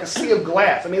knows, like a sea of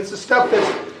glass. I mean, it's the stuff that's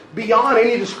beyond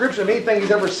any description of anything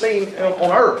he's ever seen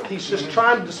on earth. He's just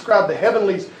trying to describe the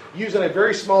heavenlies using a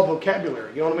very small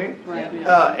vocabulary. You know what I mean? Right.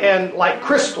 And like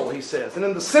crystal, he says. And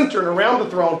in the center and around the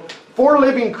throne, 4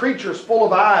 living creatures full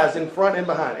of eyes in front and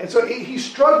behind. And so he's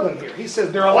struggling here. He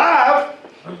says, they're alive.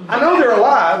 I know they're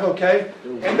alive, okay?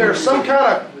 And they're some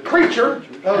kind of creature,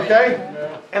 okay?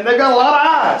 And they've got a lot of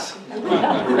eyes.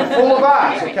 They're full of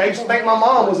eyes, okay? Just think my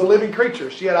mom was a living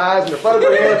creature. She had eyes in the front of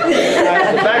her head, eyes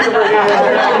in the back of her head,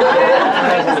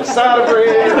 eyes on the side of her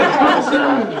head.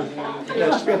 You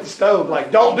know, she at the stove,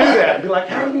 like, don't do that. And be like,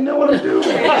 how do you know what I'm doing?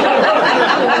 Right?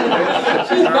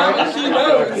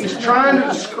 He's trying to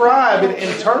describe it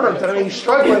in terms. I mean, he's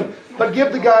struggling, but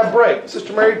give the guy a break.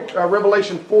 Sister Mary,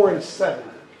 Revelation 4 and 7.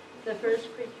 The first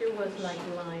creature was like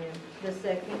a lion, the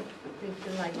second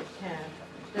creature like a calf,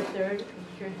 the third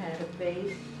creature had a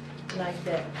face like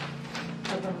that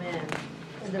of a man,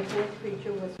 and the fourth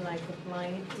creature was like a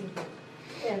flying eagle,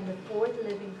 and the fourth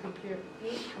living creature,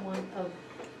 each one of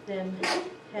them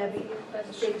having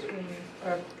 6 wings,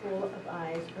 are full of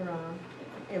eyes around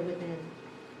and within,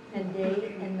 and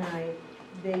day and night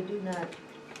they do not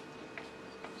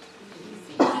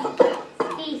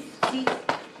cease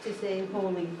to say,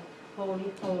 holy,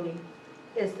 holy, holy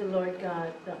is the Lord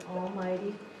God, the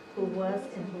Almighty, who was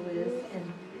and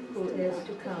who is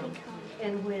to come.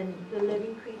 And when the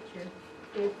living creature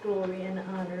gave glory and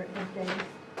honor and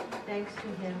thanks to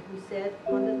him who sat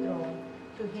on the throne,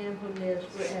 to him who lives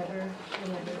forever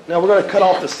and ever. Now we're going to cut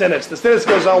off the sentence. The sentence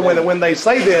goes on when they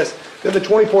say this, then the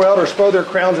 24 elders throw their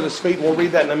crowns at his feet, and we'll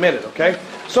read that in a minute, okay?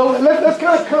 So let's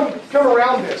kind of come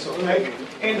around this, okay?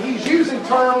 And he's using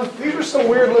terms, these are some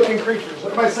weird-looking creatures.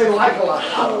 Everybody say like a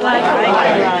lion. Like a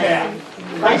cat.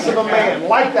 Face of a man,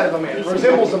 like that of a man.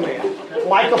 Resembles a man.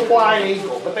 Like a flying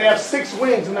eagle. But they have 6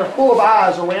 wings, and they're full of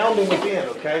eyes around and within,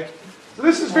 okay? So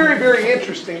this is very, very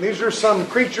interesting. These are some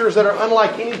creatures that are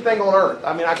unlike anything on earth.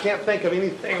 I mean, I can't think of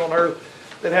anything on earth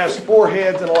that has 4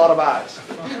 heads and a lot of eyes.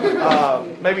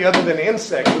 Maybe other than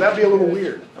insects, but that'd be a little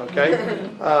weird, okay?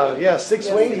 Yeah,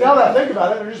 6 wings. Now that I think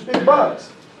about it, they're just big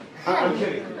bugs. I'm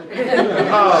kidding.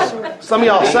 Some of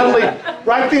y'all suddenly,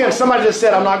 right then, somebody just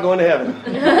said, I'm not going to heaven.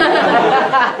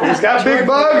 He's got big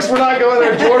bugs, we're not going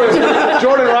there.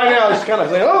 Jordan right now is kind of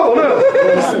saying, oh, no.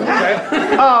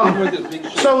 Okay.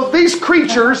 So these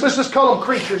creatures, let's just call them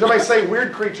creatures. Everybody say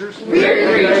weird creatures. Weird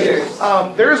creatures.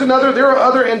 There are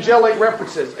other angelic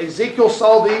references. Ezekiel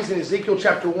saw these in Ezekiel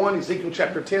chapter 1, Ezekiel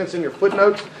chapter 10. It's in your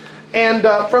footnotes. And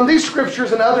from these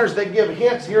scriptures and others, they give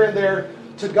hints here and there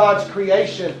to God's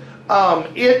creation.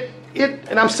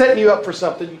 And I'm setting you up for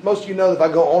something. Most of you know that if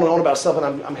I go on and on about something,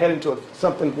 I'm heading to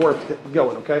something worth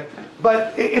going, okay?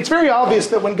 But it's very obvious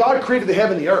that when God created the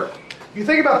heaven and the earth, you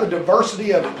think about the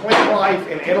diversity of plant life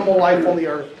and animal life on the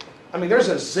earth. I mean, there's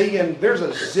a zillion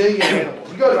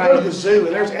animals. You go to the zoo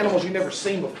and there's animals you've never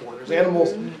seen before. There's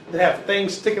animals that have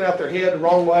things sticking out their head the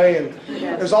wrong way, and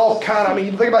there's all kind of, I mean,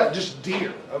 you think about just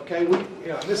deer, okay?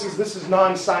 This is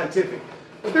non-scientific.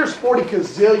 But there's 40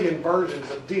 gazillion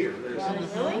versions of deer. There's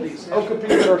these okapis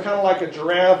that are kind of like a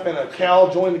giraffe and a cow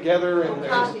joined together, and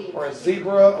or a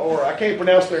zebra, or I can't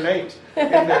pronounce their names.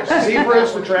 And there's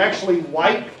zebras, which are actually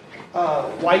white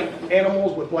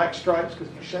animals with black stripes, because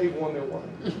if you shave one, they're white.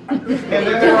 And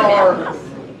then there are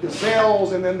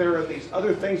gazelles, and then there are these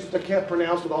other things that I can't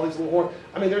pronounce with all these little horns.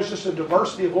 I mean, there's just a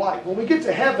diversity of life. When we get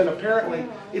to heaven, apparently,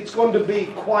 it's going to be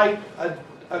quite a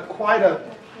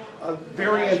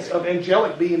variance of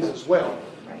angelic beings as well.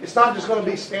 It's not just going to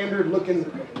be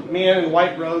standard-looking men in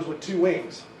white robes with 2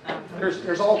 wings.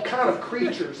 There's all kind of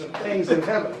creatures and things in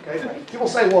heaven. Okay, people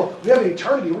say, "Well, we have an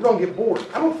eternity. We're going to get bored."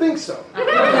 I don't think so.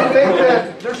 I think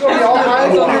that there's going to be all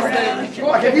kinds of.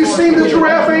 Like, have you seen the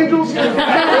giraffe angels? The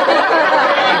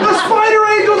spider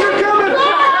angels are coming.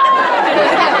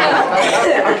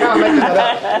 I'm kind of making that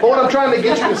up. But what I'm trying to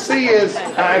get you to see is,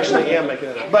 I actually am making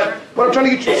it up. But what I'm trying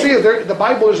to get you to see is the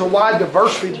Bible is a wide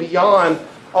diversity beyond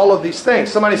all of these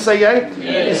things. Somebody say yay?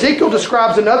 Yeah. Ezekiel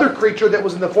describes another creature that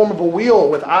was in the form of a wheel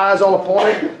with eyes all upon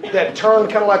it that turned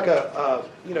kind of like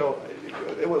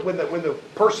when the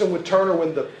person would turn or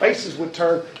when the faces would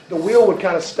turn, the wheel would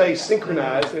kind of stay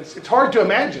synchronized. It's hard to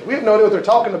imagine. We have no idea what they're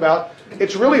talking about.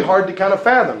 It's really hard to kind of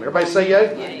fathom. Everybody say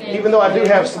yay? Yeah. Even though I do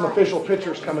have some official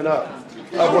pictures coming up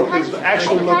of what these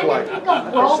actually look like.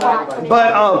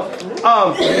 But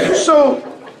so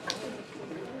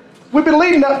we've been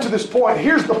leading up to this point.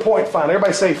 Here's the point. Finally,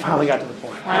 everybody say, "Finally got to the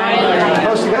point."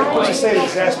 Most of you say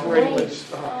exasperatingly.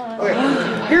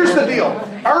 Okay. Here's the deal.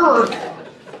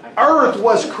 Earth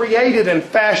was created and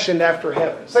fashioned after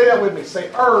heaven. Say that with me.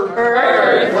 Say, Earth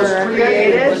was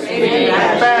created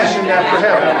and fashioned after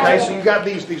heaven. Okay, so you got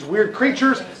these weird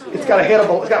creatures. It's got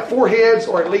it's got 4 heads,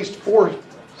 or at least 4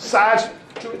 sides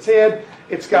to its head.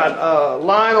 It's got a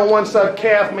lion on one side,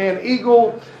 calf, man,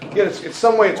 eagle. It's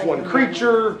some way it's one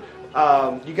creature.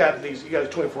 You got the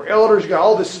 24 elders. You got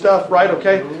all this stuff, right?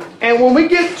 Okay. And when you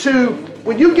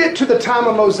get to the time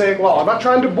of Mosaic law, I'm not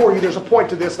trying to bore you. There's a point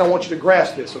to this, and I want you to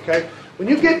grasp this. Okay. When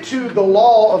you get to the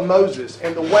law of Moses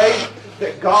and the way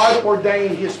that God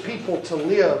ordained His people to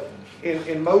live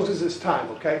in Moses' time,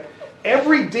 okay,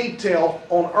 every detail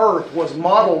on earth was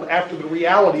modeled after the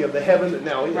reality of the heaven that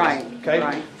now is. Right. Okay.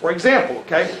 Right. For example,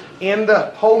 okay, in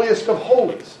the holiest of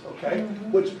holies, okay,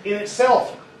 which in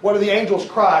itself, what do the angels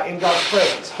cry in God's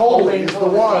presence? Holy is the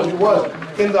one who was.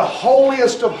 In the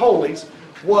holiest of holies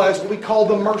was what we call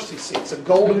the mercy seats, a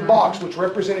golden box which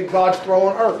represented God's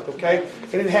throne on earth, okay?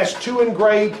 And it has 2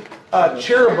 engraved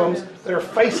cherubims that are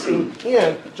facing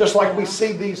in, just like we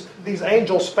see these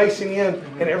angels facing in,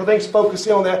 and everything's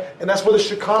focusing on that. And that's where the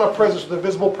Shekinah presence, the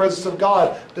visible presence of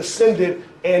God, descended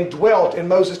and dwelt in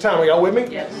Moses' time. Are y'all with me?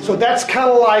 Yes. So that's kind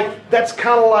of like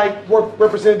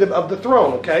representative of the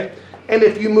throne, okay? And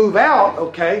if you move out,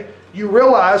 okay, you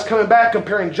realize, coming back,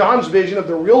 comparing John's vision of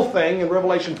the real thing in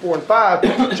Revelation 4 and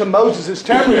 5 to Moses'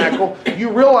 tabernacle, you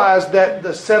realize that the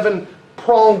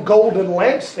 7-pronged golden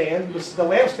lampstand, the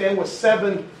lampstand with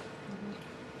seven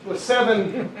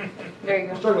there you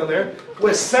go.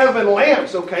 With 7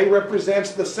 lamps, okay,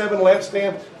 represents the 7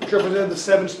 lampstand, which represented the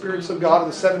 7 spirits of God, or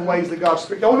the 7 ways that God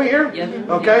speaks. Y'all with me here? Yes.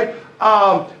 Okay.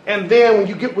 And then when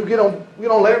we get on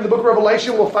later in the book of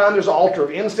Revelation, we'll find there's an altar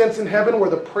of incense in heaven where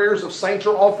the prayers of saints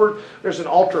are offered. There's an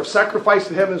altar of sacrifice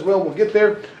in heaven as well. We'll get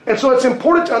there. And so it's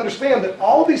important to understand that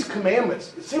all these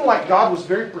commandments, it seemed like God was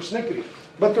very persnickety.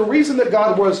 But the reason that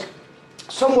God was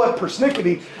somewhat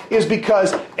persnickety is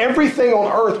because everything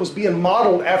on earth was being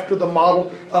modeled after the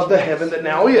model of the heaven that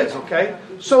now is, okay?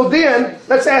 So then,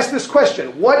 let's ask this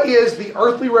question. What is the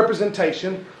earthly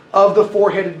representation of the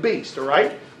four-headed beast, all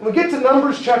right? When we get to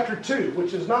Numbers chapter 2,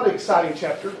 which is not an exciting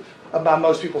chapter by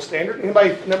most people's standard.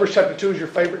 Anybody, Numbers chapter 2 is your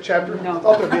favorite chapter? No. I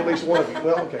thought there'd be at least one of you.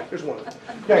 Well, okay, there's one of them.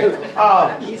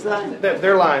 Okay, He's lying.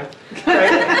 they're lying. Okay?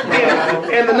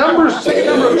 And the Numbers,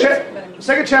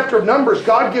 second chapter of Numbers,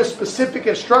 God gives specific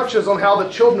instructions on how the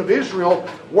children of Israel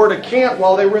were to camp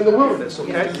while they were in the wilderness,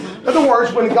 okay? In other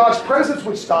words, when God's presence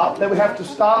would stop, they would have to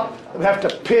stop, they would have to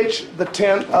pitch the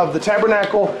tent of the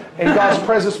tabernacle, and God's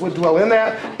presence would dwell in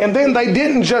that. And then they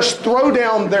didn't just throw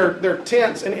down their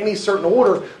tents in any certain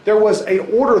order. There was an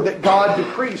order that God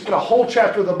decreed. Spent a whole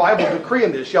chapter of the Bible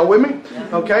decreeing this. Y'all with me?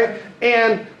 Okay?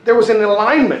 And there was an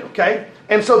alignment, okay?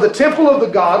 And so the temple of the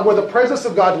God, where the presence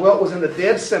of God dwelt, was in the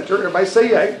dead center. Everybody say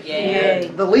yay. Yay.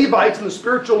 The Levites and the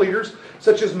spiritual leaders,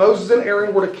 such as Moses and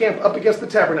Aaron, were to camp up against the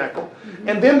tabernacle.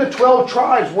 And then the 12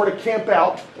 tribes were to camp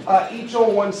out, each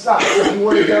on one side. If you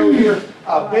were to go here,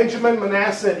 Benjamin,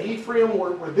 Manasseh, and Ephraim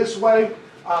were this way,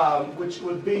 which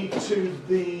would be to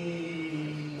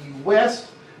the west.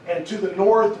 And to the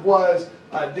north was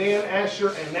Dan, Asher,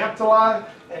 and Naphtali.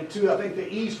 And to, I think, the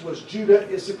east was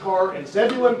Judah, Issachar, and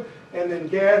Zebulun. And then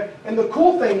Gad. And the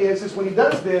cool thing is when he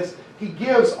does this, he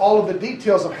gives all of the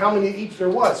details of how many each there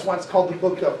was. That's why it's called the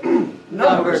book of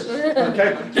Numbers.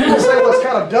 Okay? People say, well, it's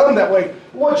kind of done that way.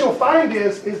 What you'll find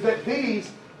is that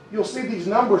you'll see these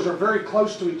numbers are very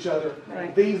close to each other.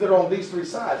 Right. These that are on these three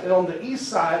sides. And on the east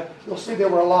side, you'll see they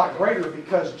were a lot greater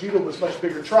because Judah was a much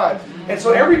bigger tribe. And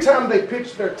so every time they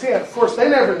pitched their tent, of course they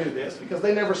never knew this because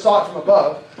they never saw it from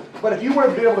above. But if you were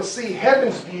to be able to see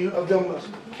heaven's view of them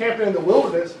camping in the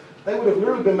wilderness, they would have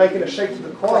literally been making a shape of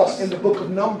the cross in the book of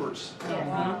Numbers.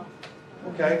 Wow.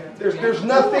 Okay? There's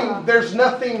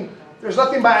nothing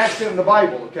by accident in the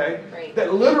Bible, okay? Right.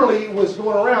 That literally was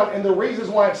going around, and the reasons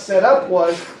why it's set up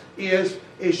is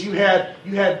you had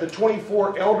the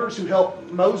 24 elders who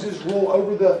helped Moses rule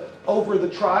over the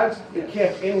tribes. It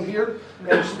camped in here, and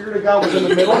the Spirit of God was in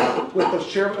the middle with the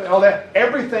cherubim and all that.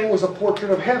 Everything was a portrait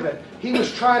of heaven. He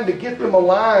was trying to get them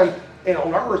aligned and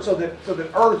on earth so that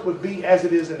earth would be as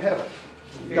it is in heaven.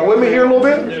 Y'all with me here a little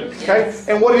bit? Okay?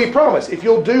 And what did he promise? If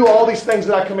you'll do all these things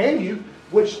that I command you,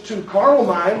 which to carnal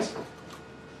minds,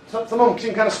 some of them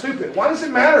seem kind of stupid. Why does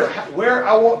it matter where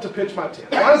I want to pitch my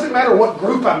tent? Why does it matter what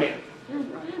group I'm in?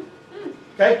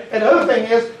 Okay? And the other thing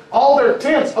is, all their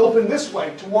tents open this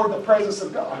way toward the presence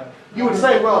of God. You would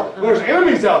say, well, there's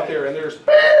enemies out there and there's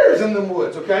bears in the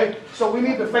woods, okay? So we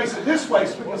need to face it this way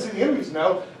so we can see the enemies.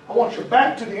 No, I want your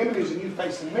back to the enemies and you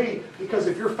facing me, because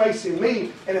if you're facing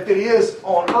me, and if it is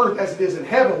on earth as it is in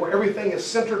heaven, where everything is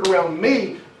centered around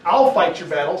me, I'll fight your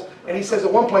battles. And he says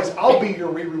at one place, I'll be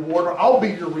your reward, or I'll be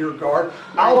your rear guard.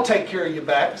 I'll take care of your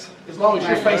backs as long as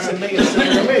you're facing me and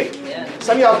centered to me.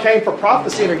 Some of y'all came for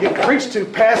prophecy and are getting preached to,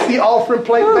 pass the offering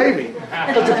plate, baby.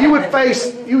 Because if you would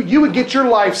face, you would get your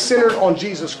life centered on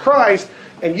Jesus Christ,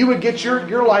 and you would get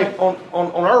your life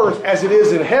on earth as it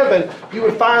is in heaven, you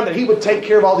would find that he would take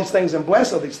care of all these things and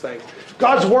bless all these things.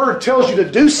 God's word tells you to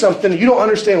do something, you don't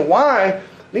understand why.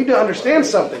 You need to understand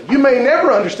something. You may never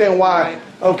understand why,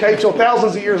 okay, till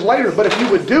thousands of years later. But if you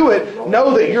would do it,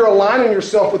 know that you're aligning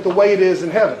yourself with the way it is in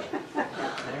heaven.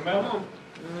 Amen.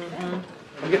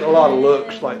 I'm getting a lot of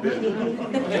looks like this.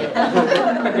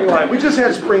 You're like, we just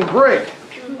had spring break.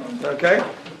 Okay?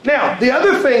 Now, the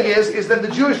other thing is that the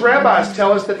Jewish rabbis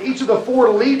tell us that each of the 4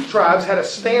 lead tribes had a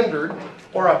standard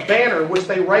or a banner which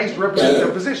they raised to represent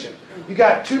their position. You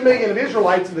got 2 million of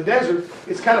Israelites in the desert.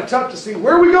 It's kind of tough to see,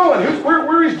 where are we going?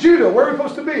 Where is Judah? Where are we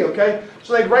supposed to be? Okay,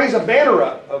 so they'd raise a banner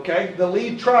up. Okay, the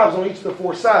lead tribes on each of the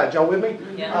 4 sides. Y'all with me?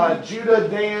 Yeah. Judah,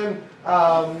 Dan,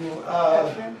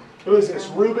 who is this?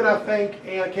 Reuben, I think,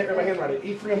 and I can't remember my handwriting.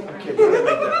 Ephraim. I'm kidding. I didn't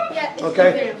make that. Yeah,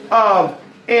 okay.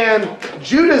 And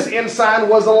Judah's ensign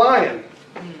was a lion.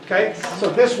 Okay, so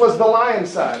this was the lion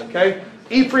side. Okay,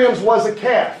 Ephraim's was a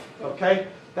calf. Okay,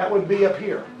 that would be up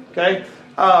here. Okay.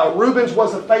 Reuben's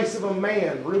was the face of a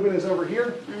man. Reuben is over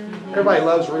here. Everybody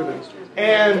loves Reuben's.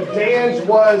 And Dan's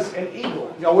was an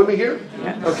eagle. Y'all with me here?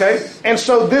 Yes. Okay. And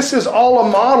so this is all a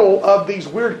model of these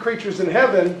weird creatures in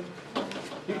heaven.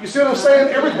 You see what I'm saying?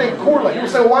 Everything correlates. People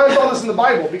say, why is all this in the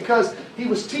Bible? Because he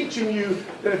was teaching you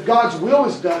that if God's will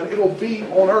is done, it will be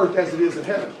on earth as it is in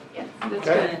heaven.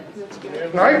 Okay? That's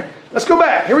good. All right? Let's go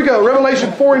back. Here we go.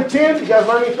 Revelation 4 and 10. You guys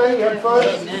learn anything? You having fun?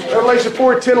 Amen. Revelation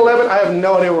 4, 10, 11. I have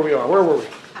no idea where we are. Where were we?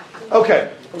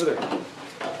 Okay. Over there. The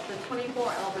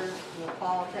 24 elders will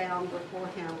fall down down before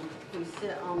him who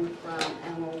sit on the throne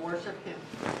and will worship him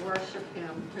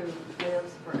who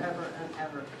lives forever and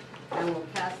ever, and will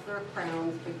cast their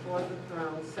crowns before the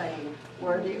throne, saying,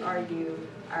 Worthy are you,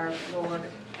 our Lord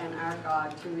and our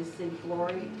God, to receive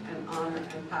glory and honor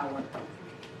and power.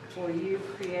 For you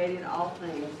created all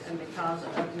things, and because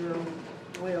of your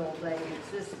will they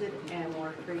existed and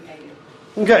were created.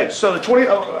 Okay, so the 20.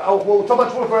 We'll talk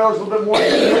about 24 hours a little bit more at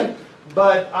the end,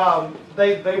 but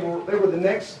they were the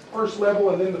next first level,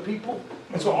 and then the people.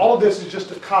 And so all of this is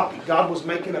just a copy. God was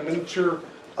making a miniature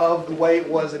of the way it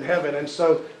was in heaven, and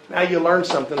so now you learned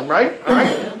something, right? All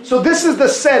right. So this is the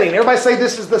setting. Everybody say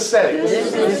this is the setting.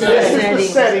 This is the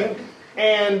setting.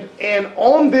 And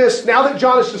on this, now that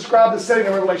John has described the setting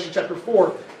in Revelation chapter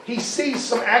 4, he sees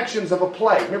some actions of a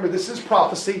play. Remember, this is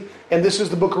prophecy, and this is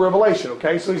the book of Revelation,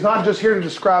 okay? So he's not just here to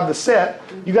describe the set.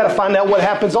 You got to find out what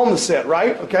happens on the set,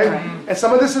 right? Okay? And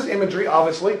some of this is imagery,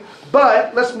 obviously.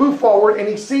 But let's move forward, and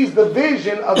he sees the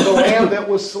vision of the Lamb that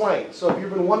was slain. So if you've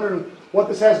been wondering what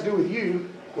this has to do with you,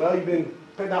 well, you've been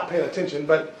not paying attention.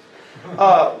 But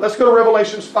let's go to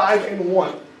Revelations 5 and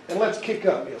 1, and let's kick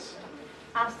up, yes.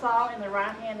 I saw in the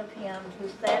right hand of him who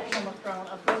sat on the throne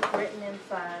a book written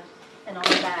inside and on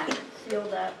the back,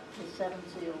 sealed up with 7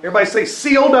 seals. Everybody say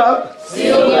sealed up.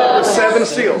 Sealed up. With 7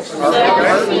 seals.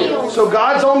 Okay. So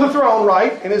God's on the throne,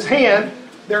 right? In his hand,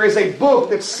 there is a book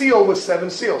that's sealed with 7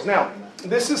 seals. Now,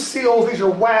 this is seals. These are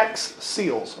wax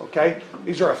seals, okay?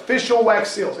 These are official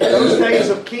wax seals. In those days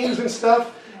of kings and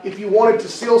stuff, if you wanted to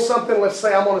seal something, let's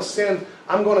say I'm going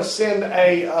to send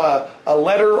a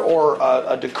letter or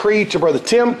a decree to Brother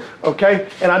Tim, okay?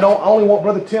 And I only want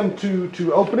Brother Tim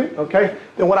to open it, okay?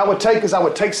 Then what I would take is I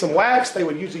would take some wax. They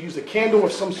would usually use a candle or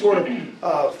some sort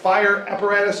of fire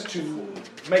apparatus to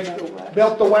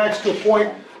melt the wax to a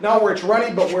point, not where it's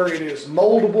runny, but where it is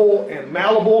moldable and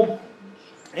malleable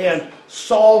and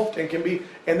soft and can be.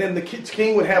 And then the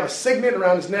king would have a signet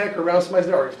around his neck or around somebody's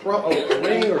neck, or a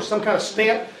ring or some kind of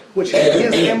stamp, which had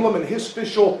his emblem and his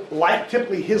official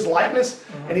typically his likeness,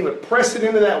 and he would press it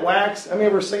into that wax. Have you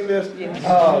ever seen this?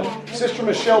 Sister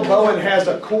Michelle Bowen has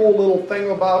a cool little thing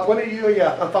about. What are you?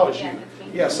 Yeah, I thought it was you.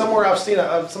 Yeah, somewhere I've seen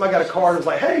somebody got a card and was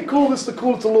like, hey, cool, this is the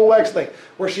cool, it's a little wax thing,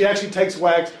 where she actually takes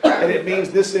wax, and it means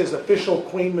this is official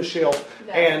Queen Michelle,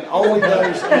 and only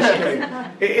those, I'm just kidding.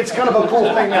 It's kind of a cool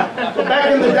thing now. But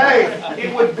back in the day,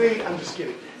 it would be, I'm just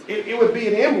kidding, it would be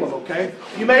an emblem, okay?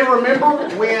 You may remember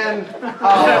when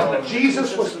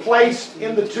Jesus was placed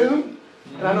in the tomb.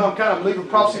 And I know I'm kind of leaving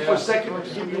prophecy for a second, but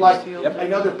to give you like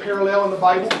another parallel in the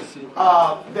Bible,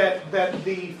 that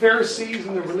the Pharisees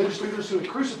and the religious leaders who had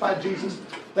crucified Jesus,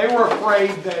 they were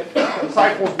afraid that the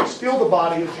disciples would steal the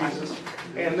body of Jesus,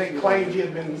 and they claimed he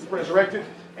had been resurrected.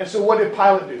 And so what did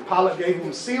Pilate do? Pilate gave them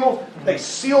a seal. They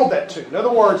sealed that tomb. In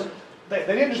other words, they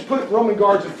didn't just put Roman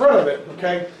guards in front of it,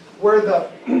 okay? Where the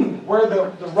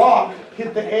rock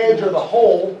hit the edge or the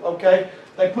hole, okay?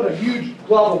 They put a huge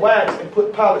glob of wax and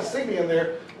put Pilate's signet in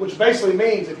there, which basically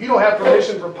means if you don't have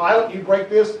permission from Pilate, you break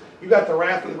this, you got the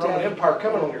wrath of the Roman Empire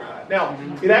coming on your head. Now,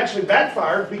 it actually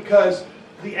backfired because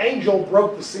the angel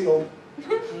broke the seal,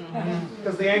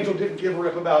 because the angel didn't give a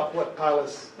rip about what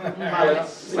Pilate's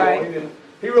seal. Right.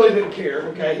 He really didn't care.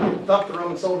 Okay, he thumped the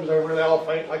Roman soldiers over, they all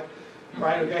faint, like,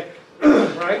 right? Okay.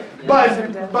 Right?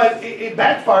 But it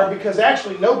backfired because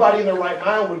actually nobody in their right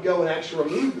mind would go and actually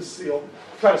remove the seal,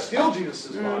 try to steal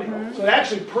Jesus' body. So it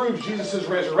actually proves Jesus'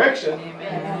 resurrection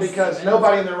because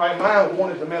nobody in their right mind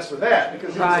wanted to mess with that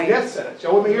because it was a death sentence.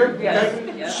 Y'all with me here? Yes.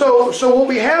 Okay? Yes. So what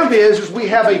we have is we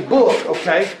have a book,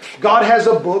 okay? God has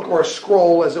a book or a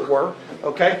scroll, as it were,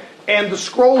 okay? And the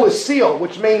scroll is sealed,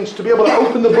 which means to be able to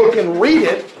open the book and read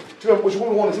it, which we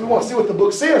want to see what the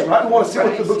book says, right? We want to see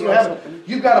what the book has.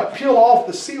 You've got to peel off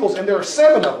the seals, and there are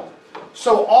 7 of them.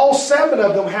 So all 7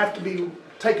 of them have to be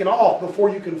taken off before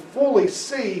you can fully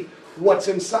see what's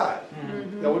inside.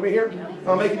 Y'all with me here? Am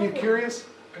I making you curious?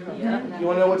 You want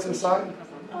to know what's inside?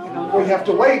 We have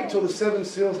to wait till the 7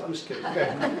 seals. I'm just kidding.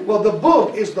 Okay. Well, the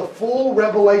book is the full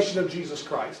revelation of Jesus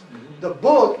Christ. The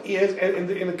book is,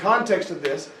 in the context of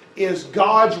this, is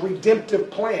God's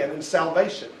redemptive plan and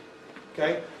salvation.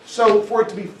 Okay? So for it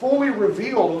to be fully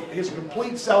revealed, his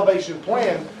complete salvation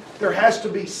plan, there has to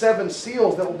be 7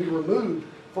 seals that will be removed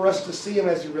for us to see him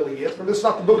as he really is. But this is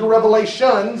not the book of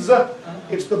Revelations.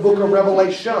 It's the book of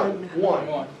Revelation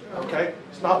 1. Okay?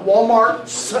 It's not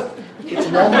Walmart's. It's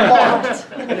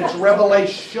Walmart. And it's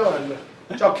Revelation.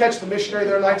 Did y'all catch the missionary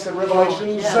there tonight said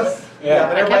Revelations? Yes. Yeah,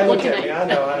 but everybody looked at me. I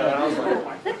know. I was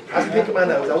like, I was picking my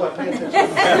nose. I wasn't paying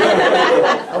attention.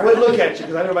 I wouldn't look at you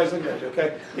because I know everybody's looking at you,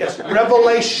 okay? Yes,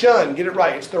 revelation. Get it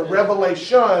right. It's the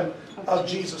revelation of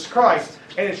Jesus Christ.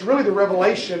 And it's really the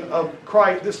revelation of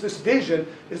Christ. This vision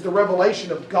is the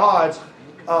revelation of God's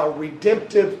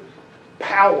redemptive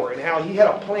power and how he had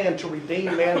a plan to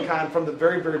redeem mankind from the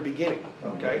very, very beginning.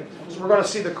 Okay? So we're going to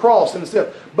see the cross and stuff.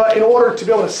 But in order to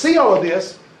be able to see all of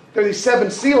this, there are these 7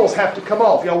 seals have to come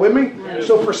off. Y'all with me? Yes.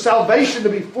 So for salvation to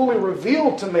be fully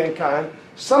revealed to mankind,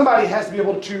 somebody has to be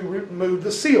able to remove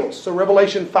the seals. So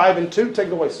Revelation 5 and 2, take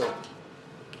it away, sir.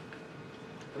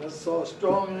 And I saw a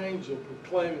strong angel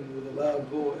proclaiming with a loud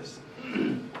voice,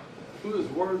 "Who is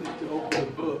worthy to open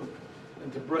the book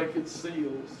and to break its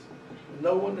seals?" And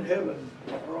no one in heaven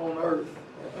or on earth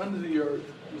or under the earth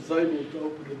was able to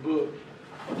open the book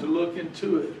or to look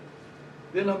into it.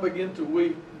 Then I began to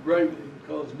weep greatly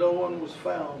because no one was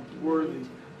found worthy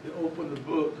to open the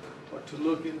book or to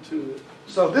look into it.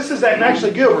 So this is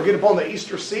actually good. We're getting upon the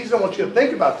Easter season. I want you to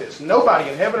think about this. Nobody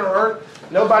in heaven or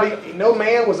earth, no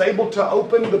man was able to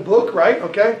open the book, right?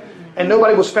 Okay? And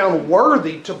nobody was found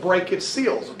worthy to break its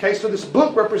seals. Okay? So this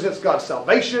book represents God's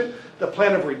salvation, the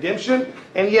plan of redemption,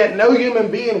 and yet no human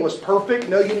being was perfect.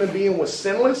 No human being was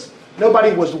sinless.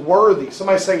 Nobody was worthy.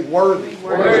 Somebody say worthy.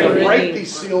 To break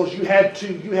these seals, you had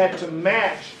to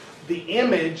match the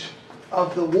image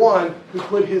of the one who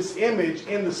put his image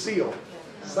in the seal.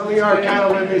 Some of you are kind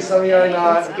of with me, some of you are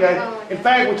not. Okay. In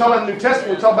fact, we talk about the New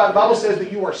Testament. We talk about the Bible says that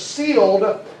you are sealed.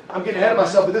 I'm getting ahead of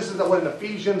myself, but this is what in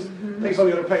Ephesians. I think some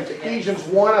of you are paying attention. Ephesians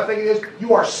 1, I think it is.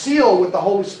 You are sealed with the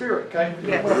Holy Spirit. Okay.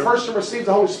 Yes. When a person receives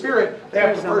the Holy Spirit, they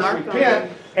have to first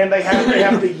repent, and they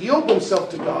have to yield themselves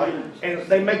to God, and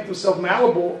they make themselves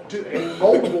malleable and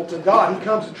moldable to God. He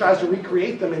comes and tries to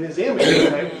recreate them in His image.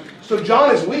 Okay? So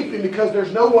John is weeping because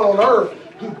there's no one on earth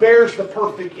who bears the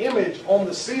perfect image on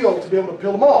the seal to be able to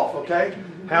peel them off. Okay.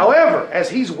 However, as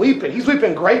he's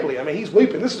weeping greatly. I mean, he's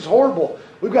weeping. This is horrible.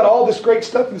 We've got all this great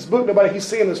stuff in this book. He's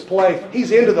seeing this play.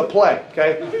 He's into the play.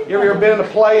 Okay. You ever been in a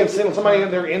play and seen somebody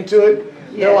in there into it?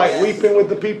 They're like weeping with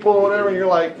the people or whatever, and you're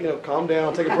like, calm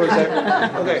down, take it for a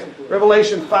second. Okay,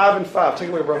 Revelation 5 and 5. Take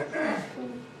it away, bro. And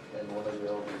one of the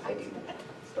elders said to me,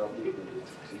 "Stop weeping.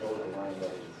 Behold, the lion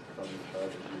that is from the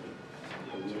tribe of Judah,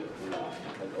 the root of David,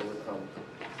 has overcome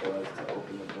so as to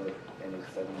open the book and its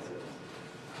 7 seals."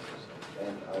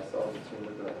 And I saw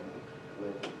between the throne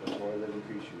with the 4 living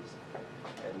creatures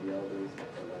and the elders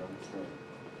around the throne,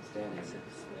 standing as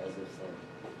if slain,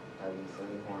 having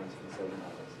 7 horns and 7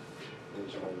 eyes,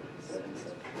 which are the 7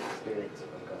 spirits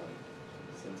of God,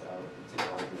 sent out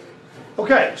into all the earth.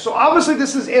 Okay, so obviously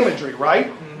this is imagery,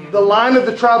 right? The Lion of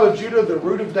the tribe of Judah, the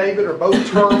root of David, are both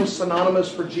terms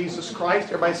synonymous for Jesus Christ.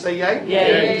 Everybody say yay?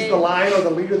 Yay. He's the lion or the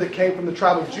leader that came from the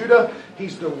tribe of Judah.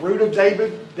 He's the root of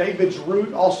David. David's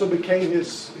root also became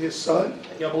his son.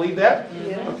 Y'all believe that?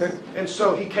 Yes. Okay. And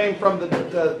so he came from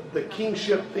the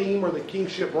kingship theme or the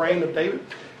kingship reign of David.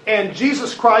 And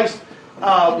Jesus Christ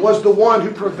was the one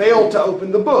who prevailed to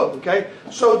open the book. Okay,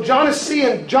 so John is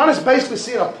basically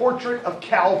seeing a portrait of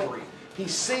Calvary.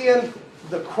 He's seeing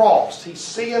the cross. He's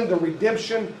seeing the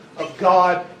redemption of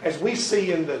God as we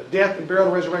see in the death and burial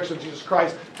and resurrection of Jesus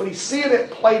Christ. But he's seeing it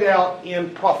played out in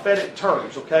prophetic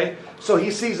terms. Okay, so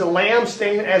he sees a lamb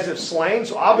standing as if slain.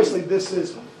 So obviously this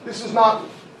is not.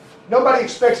 Nobody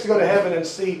expects to go to heaven and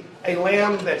see a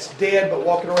lamb that's dead but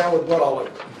walking around with blood all over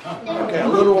it. Okay, a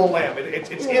literal lamb.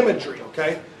 It's imagery,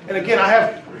 okay? And again, I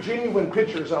have genuine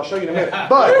pictures I'll show you in a minute.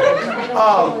 But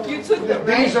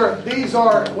these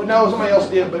are well, no, somebody else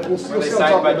did, but you'll see what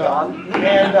I'm talking about.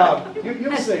 And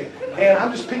you'll see. And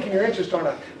I'm just piquing your interest, aren't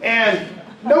I? And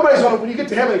nobody's going to, when you get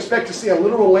to heaven, expect to see a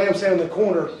literal lamb standing in the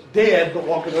corner, dead, but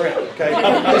walking around, okay?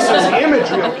 This is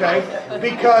imagery, okay?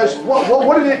 Because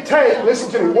what did it take, listen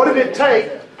to me, what did it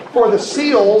take for the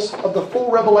seals of the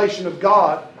full revelation of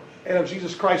God and of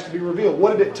Jesus Christ to be revealed?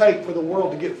 What did it take for the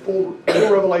world to get full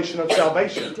revelation of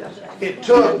salvation? It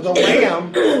took the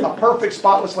lamb, a perfect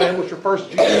spotless lamb, which refers to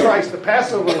Jesus Christ, the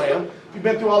Passover lamb. If you've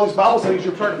been through all these Bible studies,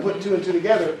 you're trying to put 2 and 2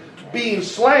 together. Being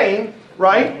slain,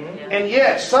 right? And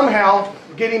yet somehow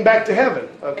getting back to heaven,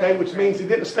 okay? Which means he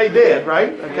didn't stay dead,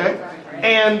 right? Okay?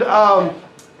 And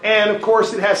of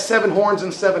course it has 7 horns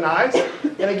and 7 eyes.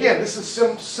 And again, this is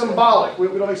symbolic. We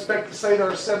don't expect to say there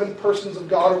are 7 persons of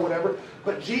God or whatever.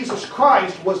 But Jesus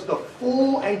Christ was the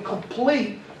full and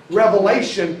complete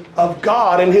revelation of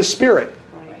God and His Spirit.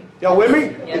 Y'all with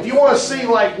me? Yes. If you want to see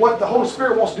like what the Holy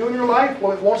Spirit wants to do in your life,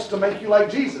 well, it wants to make you like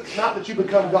Jesus. Not that you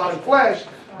become God in flesh,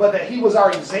 but that He was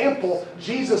our example.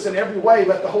 Jesus in every way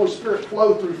let the Holy Spirit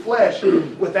flow through flesh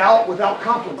without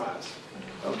compromise.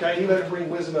 Okay, He let it bring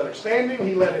wisdom and understanding.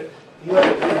 He let it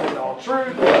bring all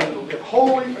truth, the land that will live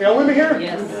holy. Are y'all with me here?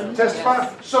 Yes. Testify.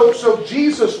 So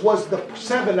Jesus was the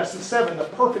seven, that's the seven, the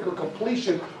perfect or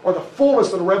completion or the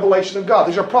fullness of the revelation of God.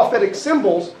 These are prophetic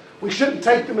symbols. We shouldn't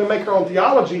take them and make our own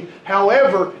theology.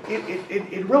 However,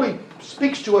 it really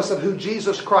speaks to us of who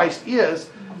Jesus Christ is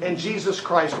and Jesus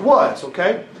Christ was,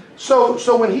 okay?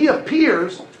 So when he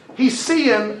appears, he's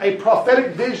seeing a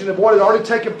prophetic vision of what had already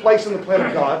taken place in the plan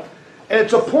of God. And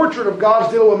it's a portrait of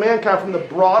God's dealing with mankind from the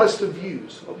broadest of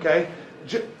views, okay?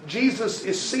 Jesus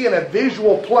is seeing a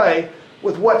visual play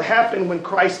with what happened when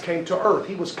Christ came to earth.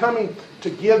 He was coming to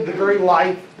give the very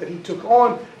life that he took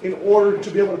on in order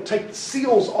to be able to take the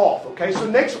seals off, okay? So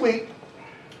next week,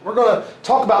 we're going to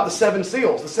talk about the seven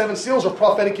seals. The seven seals are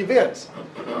prophetic events.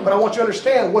 But I want you to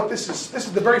understand what this is. This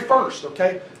is the very first,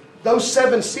 okay? Those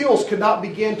seven seals could not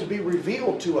begin to be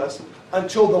revealed to us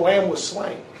until the Lamb was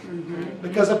slain.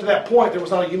 Because up to that point, there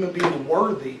was not a human being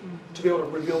worthy to be able to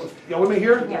reveal the... Y'all with me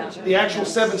here? Yeah. The actual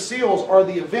seven seals are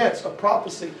the events of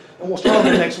prophecy. And we'll start on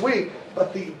them next week.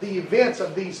 But the events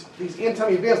of these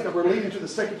end-time events that were leading to the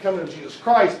second coming of Jesus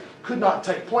Christ could not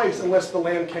take place unless the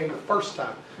Lamb came the first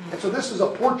time. And so this is a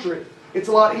portrait. It's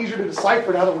a lot easier to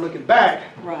decipher now that we're looking back.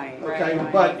 Right. Okay,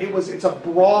 Right. but it's a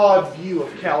broad view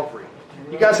of Calvary.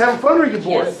 You guys having fun or are you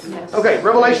bored? Yes. Okay,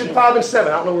 Revelation 5 and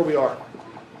 7. I don't know where we are.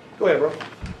 Go ahead, bro.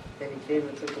 And he came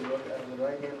and took the book out of the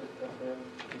right hand of him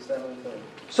who sat on the throne.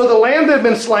 So the Lamb that had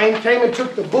been slain came and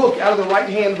took the book out of the right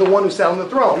hand of the one who sat on the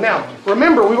throne. Now,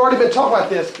 remember, we've already been talking about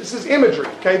this. This is imagery,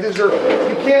 okay?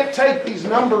 You can't take these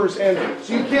numbers and...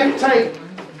 So you can't take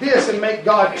this and make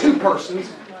God two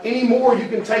persons. Anymore, you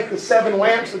can take the seven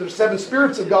lamps or the seven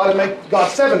spirits of God and make God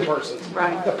seven persons.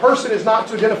 Right. The person is not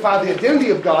to identify the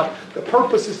identity of God. The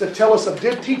purpose is to tell us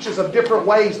teach us of different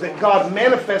ways that God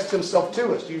manifests himself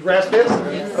to us. Do you grasp this?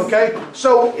 Yes. Okay?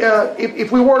 So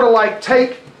if we were to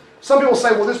take... Some people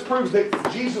say, well, this proves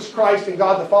that Jesus Christ and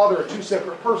God the Father are two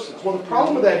separate persons. Well, the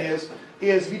problem with that is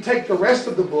if you take the rest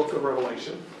of the book of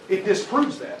Revelation, it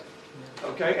disproves that.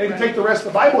 Okay? And if you take the rest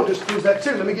of the Bible, it disproves that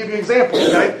too. Let me give you an example,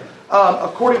 okay?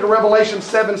 According to Revelation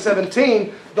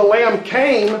 7:17, the Lamb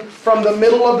came from the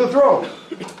middle of the throne.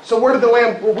 So where did the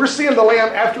Lamb... Well, we're seeing the Lamb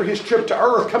after his trip to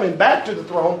earth coming back to the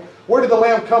throne. Where did the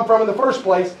Lamb come from in the first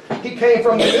place? He came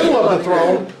from the middle of the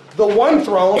throne, the one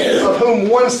throne of whom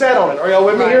one sat on it. Are y'all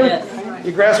with me here? Yes.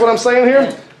 You grasp what I'm saying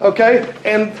here? Okay?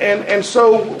 And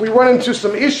so we run into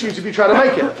some issues if you try to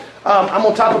make it. I'm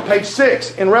on top of page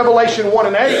 6. In Revelation 1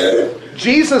 and 8,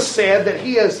 Jesus said that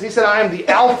he said, I am the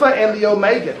Alpha and the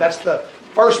Omega. That's the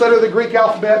first letter of the Greek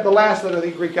alphabet, the last letter of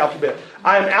the Greek alphabet.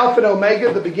 I am Alpha and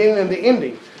Omega, the beginning and the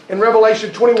ending. In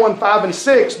Revelation 21, 5 and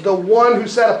 6, the one who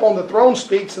sat upon the throne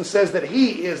speaks and says that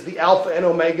he is the Alpha and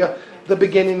Omega, the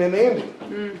beginning and the ending.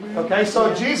 Okay,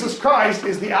 so Jesus Christ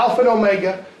is the Alpha and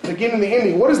Omega, the beginning and the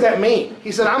ending. What does that mean?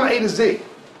 He said, I'm A to Z.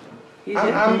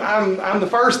 I'm the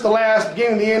first, the last,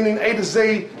 beginning, the ending, A to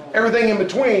Z, everything in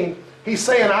between. He's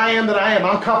saying, I am that I am.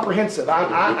 I'm comprehensive.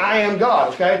 I am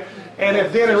God, okay? And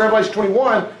if then in Revelation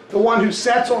 21, the one who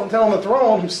sits on the throne,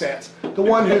 the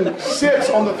one who sits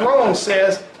on the throne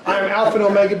says, I am Alpha and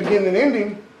Omega, beginning and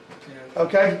ending.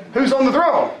 Okay? Who's on the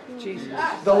throne? Jesus.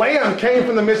 The Lamb came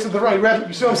from the midst of the throne.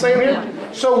 You see what I'm saying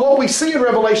here? So what we see in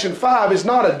Revelation 5 is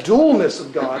not a dualness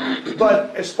of God,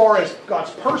 but as far as God's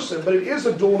person, but it is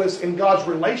a dualness in God's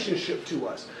relationship to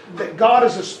us. That God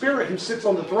is a spirit who sits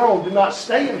on the throne, did not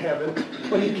stay in heaven.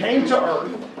 When he came to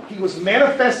earth, he was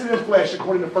manifested in flesh,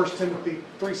 according to 1 Timothy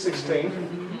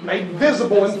 3:16, made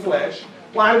visible in flesh.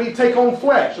 Why did he take on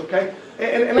flesh? Okay?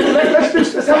 And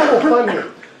let's have a little fun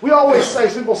here. We always say,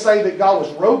 people say that God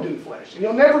was robed in flesh. And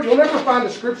you'll never find a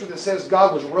scripture that says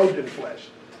God was robed in flesh.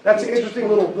 That's an interesting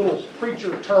little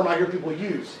preacher term I hear people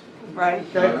use. Right.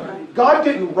 Okay? God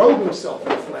didn't robe himself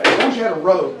in flesh. I wish you had a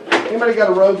robe. Anybody got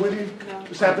a robe with you?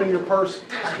 Just happened in your purse?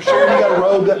 You sure you got a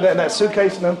robe in that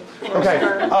suitcase? No? Okay.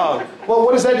 Well,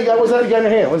 what is that you got? What's that you got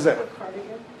in your hand? What is that?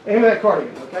 Cardigan. Hand me that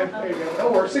cardigan. Okay. There you go.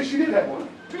 That'll work. See, you did have one.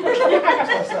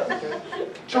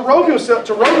 To robe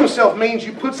himself means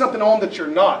you put something on that you're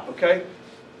not, okay?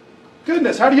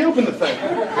 Goodness, how do you open the thing?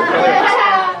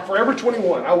 Forever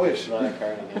 21, I wish.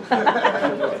 Okay.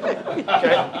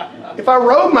 If I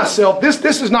robe myself,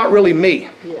 this is not really me,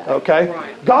 okay?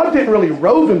 God didn't really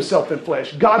robe himself in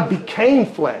flesh. God became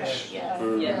flesh.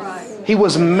 He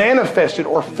was manifested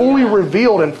or fully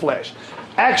revealed in flesh.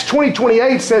 Acts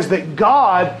 20:28 says that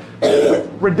God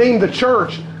redeemed the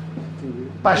church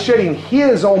by shedding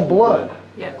his own blood.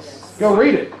 Yes. Go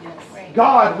read it.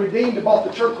 God redeemed and bought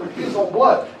the church with his own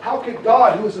blood. How could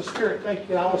God, who is a spirit, thank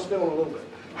you, I want to spin on a little bit.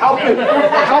 How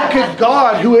could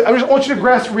God, I just want you to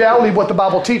grasp the reality of what the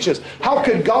Bible teaches. How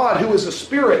could God, who is a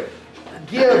spirit,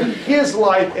 give his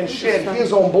life and shed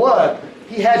his own blood,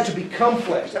 he had to become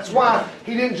flesh. That's why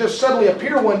he didn't just suddenly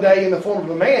appear one day in the form of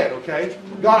a man, okay?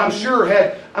 God, I'm sure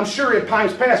in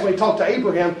times past when he talked to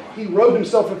Abraham, he robed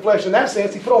himself in flesh in that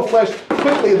sense. He put on flesh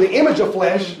quickly, the image of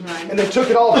flesh, and then took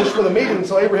it off just for the meeting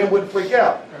so Abraham wouldn't freak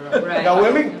out. Right. Y'all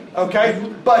with me?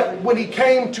 Okay? But when he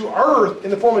came to earth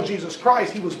in the form of Jesus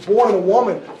Christ, he was born in a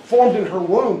woman, formed in her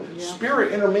womb,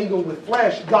 spirit intermingled with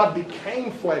flesh. God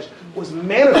became flesh, was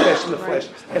manifest in the flesh.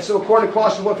 And so according to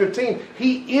Colossians 1:15,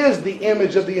 he is the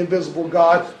image of the invisible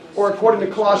God. Or according to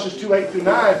Colossians 2:8 through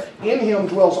 9, in him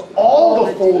dwells all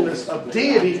the fullness of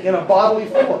deity in a bodily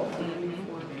form.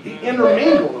 He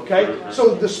intermingled, okay?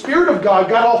 So the Spirit of God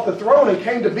got off the throne and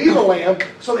came to be the Lamb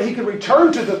so that he could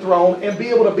return to the throne and be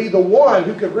able to be the one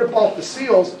who could rip off the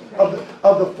seals of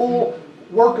the full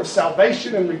work of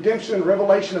salvation and redemption and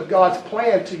revelation of God's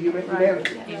plan to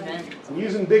humanity. Amen. I'm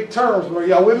using big terms, but are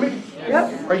y'all with me?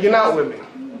 Yep. Are you not with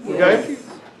me? Okay?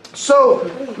 So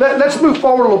let's move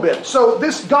forward a little bit. So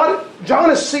John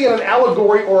is seeing an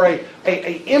allegory or a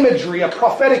imagery, a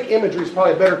prophetic imagery is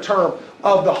probably a better term,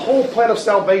 of the whole plan of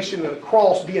salvation and the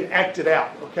cross being acted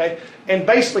out. Okay? And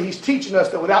basically he's teaching us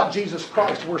that without Jesus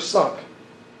Christ we're sunk.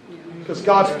 Because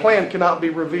God's plan cannot be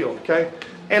revealed. Okay?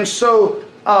 And so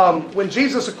when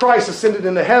Jesus Christ ascended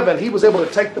into heaven, he was able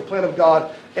to take the plan of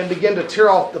God and begin to tear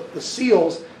off the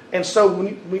seals. And so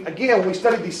when we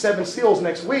study these 7 seals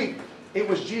next week, it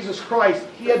was Jesus Christ.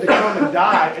 He had to come and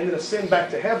die and then ascend back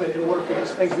to heaven in order for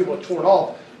these things to be able to torn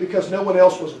off because no one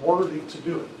else was worthy to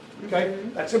do it. Okay?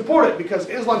 That's important because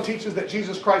Islam teaches that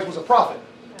Jesus Christ was a prophet.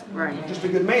 Right. Just a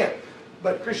good man.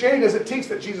 But Christianity doesn't teach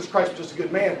that Jesus Christ was just a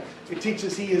good man. It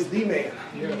teaches he is the man.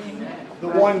 The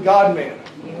one God-man.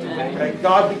 Okay?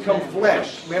 God become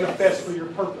flesh, manifest for your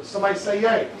purpose. Somebody say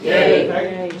yay. Yay.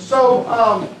 Okay? So,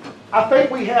 I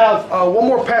think we have one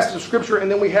more passage of Scripture,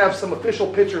 and then we have some official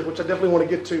pictures, which I definitely want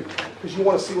to get to, because you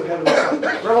want to see what heaven is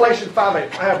like. Revelation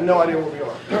 5:8. I have no idea where we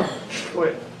are. Go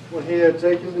ahead. When he had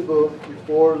taken the book, the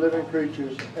 4 living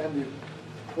creatures and the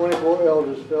 24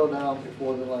 elders fell down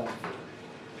before the Lamb,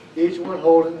 each one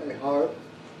holding a harp,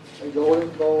 a golden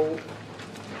bowl,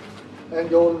 and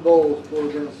golden bowls full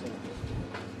of incense,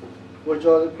 which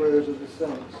are the prayers of the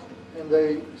saints. And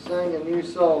they sang a new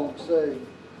song, saying,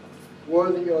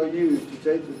 Worthy are you to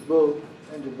take this book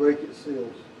and to break its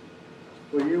seals.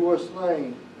 For you were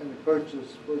slain and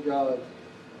purchased for God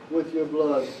with your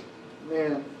blood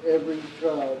men, every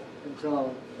tribe and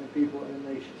tongue and people and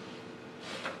nation.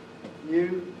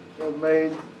 You have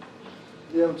made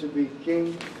them to be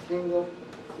kingdom.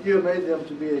 You have made them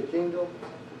to be a kingdom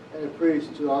and a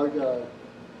priest to our God,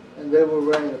 and they will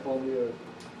reign upon the earth.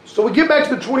 So we get back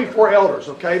to the 24 elders,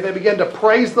 okay? They begin to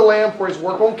praise the Lamb for his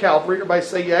work on Calvary. Everybody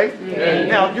say yay. Yay.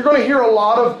 Now, you're going to hear a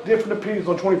lot of different opinions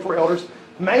on 24 elders,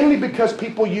 mainly because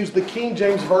people use the King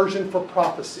James Version for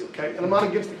prophecy, okay? And I'm not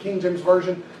against the King James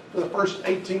Version. For the first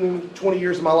 18, 20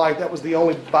 years of my life, that was the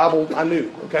only Bible I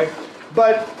knew, okay?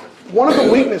 But one of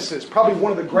the weaknesses, probably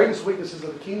one of the greatest weaknesses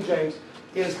of the King James,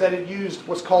 is that it used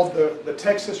what's called the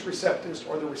Textus Receptus,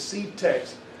 or the received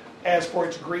text, as for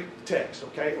its Greek text,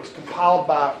 okay? It was compiled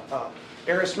by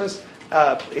Erasmus.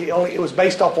 It was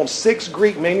based off on 6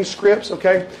 Greek manuscripts,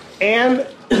 okay? And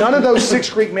none of those 6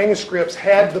 Greek manuscripts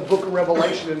had the book of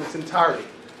Revelation in its entirety.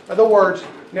 In other words,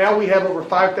 now we have over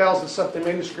 5,000 something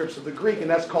manuscripts of the Greek, and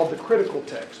that's called the critical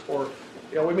text, or,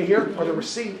 you know, with me here, or the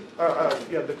received,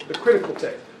 the critical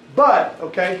text. But,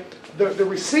 okay, the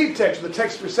received text, or the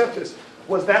text receptus,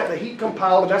 was that he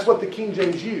compiled, and that's what the King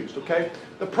James used, okay?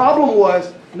 The problem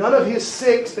was, none of his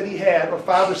 6 that he had, or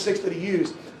 5 or 6 that he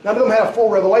used, none of them had a full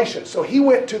revelation. So he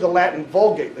went to the Latin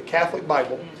Vulgate, the Catholic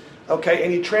Bible, okay,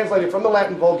 and he translated from the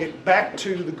Latin Vulgate back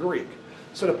to the Greek.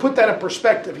 So to put that in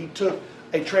perspective, he took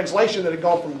a translation that had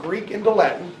gone from Greek into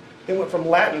Latin, then went from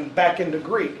Latin back into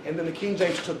Greek, and then the King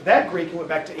James took that Greek and went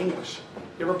back to English.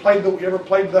 You ever played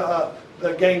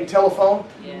the game telephone,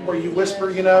 where you whisper,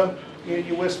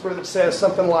 you whisper that says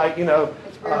something like,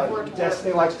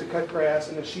 Destiny likes to cut grass,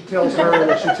 and then she tells her, and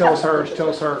then she tells her, she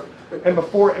tells her, and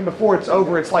before it's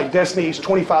over, it's like Destiny eats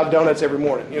 25 donuts every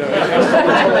morning.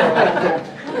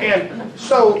 And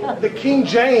so the King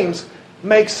James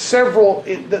makes several.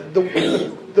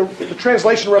 The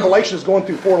translation of Revelation is going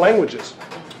through 4 languages,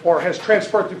 or has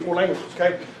transferred through 4 languages.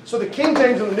 Okay, so the King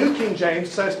James and the New King James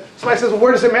says. Somebody says, "Well,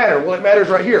 where does it matter?" Well, it matters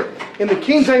right here. In the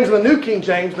King James and the New King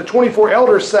James, the 24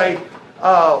 elders say,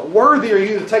 "Worthy are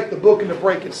you to take the book and to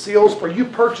break its seals, for you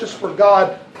purchased for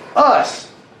God us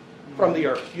from the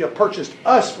earth. You have purchased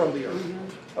us from the earth."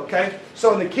 Okay,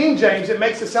 so in the King James, it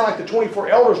makes it sound like the 24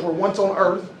 elders were once on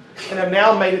earth and have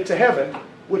now made it to heaven,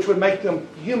 which would make them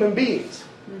human beings.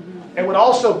 and would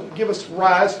also give us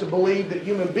rise to believe that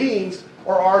human beings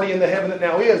are already in the heaven that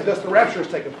now is, thus the rapture has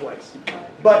taken place.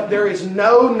 But there is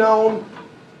no known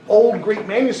old Greek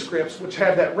manuscripts which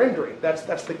have that rendering.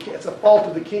 It's a fault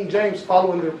of the King James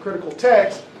following the critical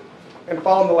text and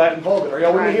following the Latin Vulgate. Are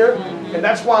y'all with me here? And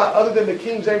that's why, other than the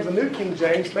King James, the New King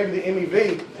James, maybe the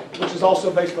MEV, which is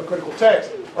also based on critical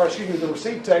text, or excuse me, the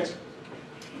received text,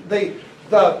 every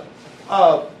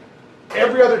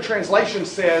other translation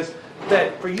says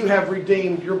that for you have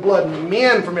redeemed your blood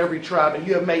men from every tribe, and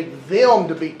you have made them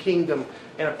to be kingdom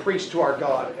and a priest to our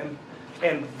God,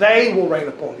 and they will reign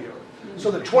upon the earth. So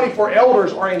the 24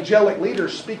 elders are angelic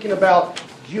leaders speaking about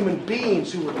human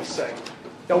beings who will be saved.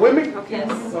 Y'all with me?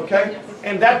 Yes. Okay?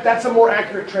 And that's a more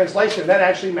accurate translation. That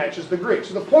actually matches the Greek.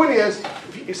 So the point is,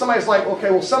 if somebody's like, okay,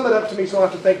 well, sum that up to me so I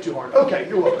don't have to think too hard. Okay,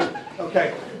 you're welcome.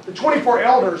 Okay. The 24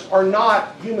 elders are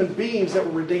not human beings that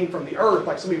were redeemed from the earth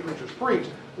like some of you preachers preach.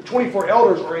 The 24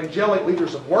 elders are angelic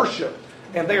leaders of worship,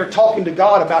 and they are talking to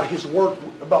God about His work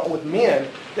with men,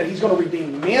 that He's going to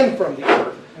redeem men from the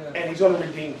earth, and He's going to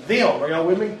redeem them. Are y'all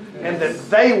with me? Yes. And that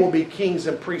they will be kings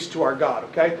and priests to our God.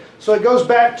 Okay? So it goes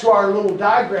back to our little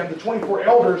diagram. The 24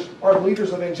 elders are the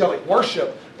leaders of angelic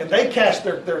worship, and they cast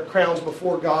their crowns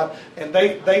before God, and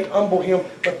they humble Him,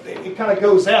 but it kind of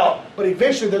goes out. But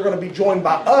eventually they're going to be joined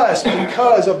by us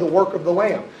because of the work of the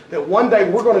Lamb. That one day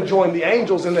we're going to join the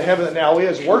angels in the heaven that now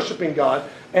is, worshiping God.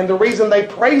 And the reason they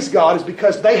praise God is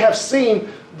because they have seen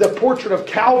the portrait of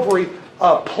Calvary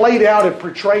played out and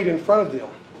portrayed in front of them.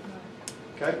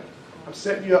 Okay? I'm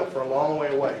setting you up for a long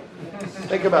way away.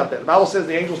 Think about that. The Bible says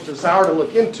the angels desire to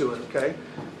look into it. Okay?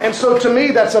 And so to me,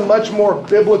 that's a much more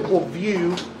biblical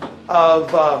view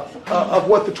of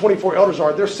what the 24 elders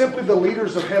are. They're simply the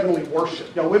leaders of heavenly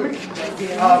worship. Y'all with me?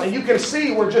 And you can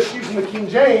see we're just using the King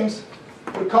James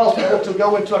to cause people to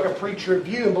go into like a preacher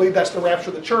view and believe that's the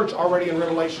rapture of the church already in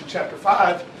Revelation chapter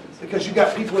 5, because you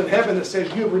got people in heaven that says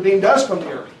you have redeemed us from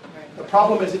the earth. The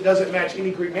problem is it doesn't match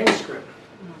any Greek manuscript.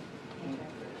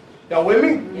 Y'all with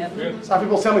me? Yep. Some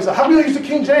people tell me, so how do you use the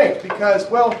King James? Because,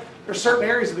 well, there's certain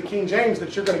areas of the King James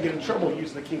that you're going to get in trouble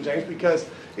using the King James because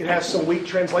it has some weak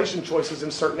translation choices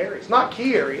in certain areas. Not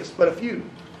key areas, but a few.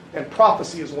 And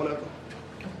prophecy is one of them.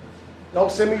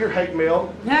 Don't send me your hate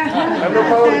mail. I have no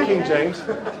problem with the King James.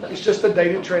 It's just a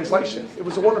dated translation. It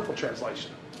was a wonderful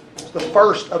translation. It's the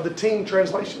first of the teen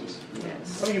translations.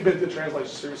 Some of you have been to the translation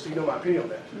series, so you know my opinion on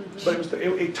that. But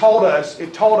it taught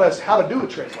us how to do a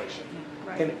translation.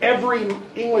 In every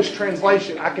English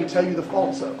translation, I can tell you the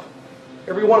faults of.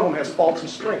 Every one of them has faults and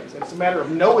strengths. And it's a matter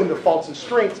of knowing the faults and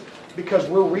strengths because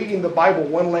we're reading the Bible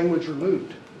one language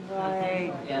removed.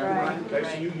 Right. Okay,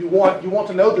 so you want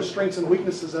to know the strengths and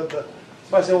weaknesses of the.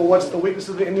 Somebody say, well, what's the weakness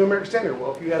of the New American Standard?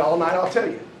 Well, if you had all night, I'll tell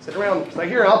you. Sit around, stay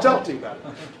here, and I'll tell it to you about it.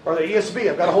 Or the ESV,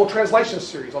 I've got a whole translation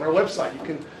series on our website. You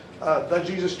can,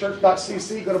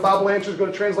 thejesuschurch.cc, go to Bible Answers, go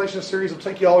to translation series. It'll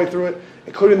take you all the way through it,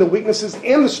 including the weaknesses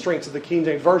and the strengths of the King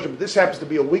James Version. But this happens to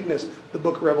be a weakness, the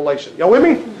book of Revelation. Y'all with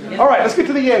me? Yep. All right, let's get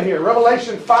to the end here.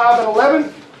 Revelation 5 and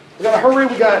 11. We got to hurry.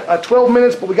 We got 12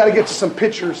 minutes, but we got to get to some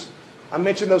pictures. I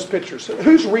mentioned those pictures.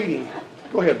 Who's reading?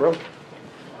 Go ahead, bro.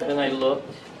 Then I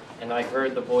looked, and I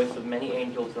heard the voice of many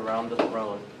angels around the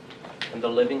throne, and the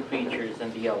living creatures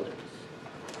and the elders.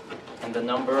 And the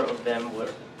number of them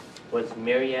was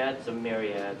myriads of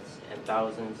myriads and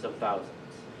thousands of thousands,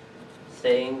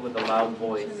 saying with a loud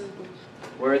voice,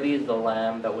 Worthy is the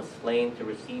Lamb that was slain to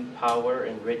receive power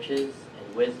and riches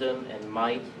and wisdom and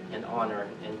might and honor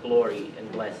and glory and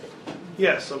blessing.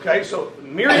 Yes, okay, so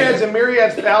myriads and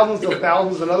myriads, thousands of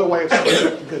thousands, another way of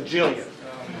saying gajillion.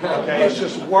 Okay, it's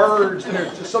just words, and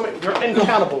there's just so many, they're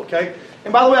uncountable, okay?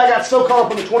 And by the way, I got so caught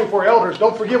up in the 24 elders,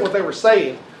 don't forget what they were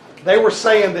saying. They were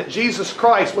saying that Jesus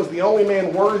Christ was the only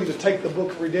man worthy to take the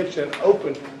book of redemption and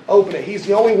open it. He's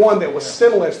the only one that was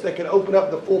sinless that could open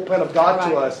up the full plan of God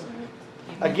to us.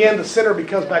 Again, the sinner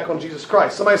becomes back on Jesus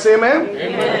Christ. Somebody say amen?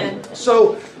 Amen.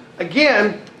 So,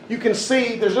 again, you can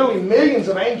see there's only millions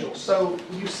of angels. So,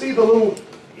 you see the little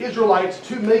Israelites,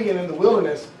 2 million in the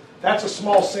wilderness. That's a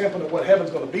small sample of what heaven's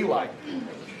going to be like.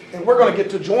 And we're going to get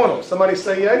to join them. Somebody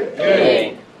say yay?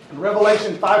 Yay. In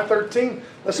Revelation 5:13,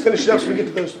 let's finish it up so we get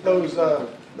to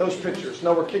those pictures.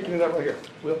 No, we're kicking it up right here.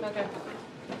 Will? Okay.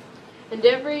 And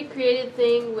every created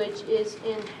thing which is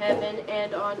in heaven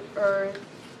and on earth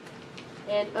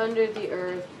and under the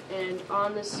earth and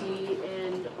on the sea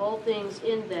and all things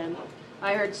in them,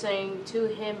 I heard saying, to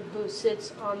him who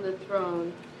sits on the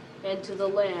throne and to the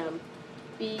Lamb,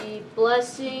 be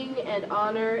blessing and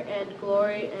honor and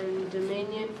glory and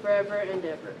dominion forever and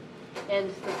ever. And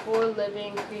the 4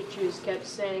 living creatures kept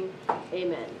saying,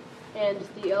 Amen. And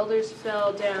the elders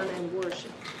fell down and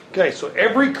worshipped. Okay, so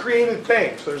every created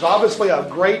thing. So there's obviously a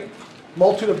great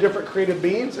multitude of different created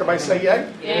beings. Everybody say yay?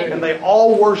 Yay. And they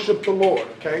all worship the Lord.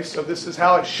 Okay, so this is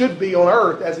how it should be on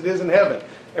earth as it is in heaven.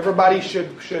 Everybody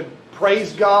should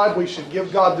praise God. We should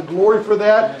give God the glory for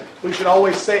that. We should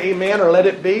always say amen or let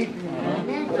it be.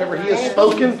 Whatever He has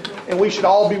spoken. And we should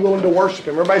all be willing to worship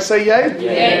Him. Everybody say yay?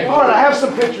 Yay. All right, I have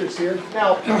some pictures here.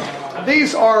 Now,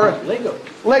 these are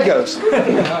Legos.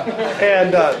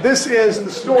 And this is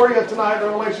the story of tonight,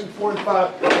 Revelation 4 and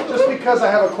 5. Just because I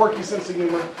have a quirky sense of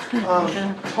humor,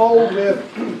 told with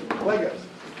Legos.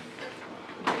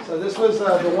 So this was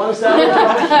the one established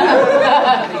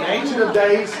the Ancient of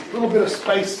Days. A little bit of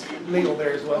Space Needle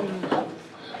there as well.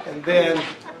 And then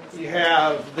you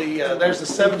have there's the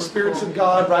 7 spirits of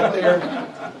God right there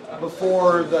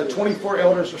before the 24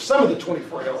 elders, or some of the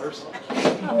 24 elders.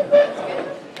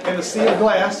 And the sea of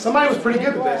glass. Somebody was pretty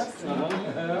good at this.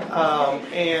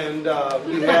 And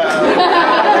we have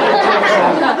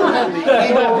the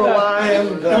eagle, the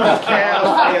lion, the calf,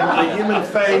 and the human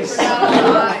face.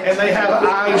 And they have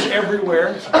eyes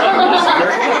everywhere.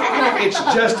 It's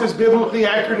just as biblically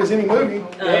accurate as any movie.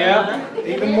 Yeah.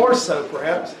 Even more so,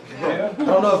 perhaps. I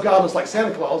don't know if God was like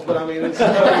Santa Claus, but I mean, it's so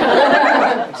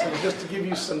just to give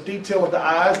you some detail of the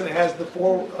eyes, and it has the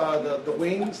the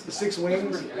wings, the 6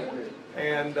 wings,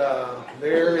 and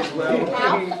there as well.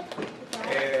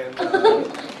 And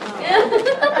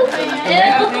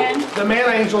the man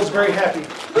angel is very happy,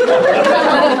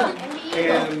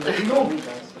 and the eagle,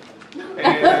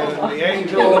 and the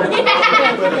angel with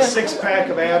a 6-pack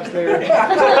of abs there.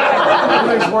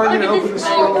 Somebody's working to open the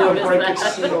scroll and break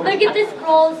its seal. Look at the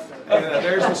scrolls. And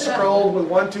there's the scroll with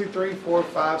 1, 2, 3, 4,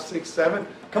 5, 6, 7.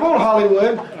 Come on,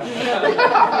 Hollywood.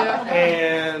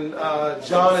 And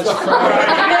John is crying.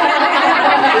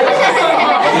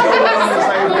 No one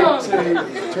is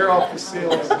able to tear off the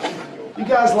seals. You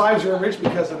guys' lives are enriched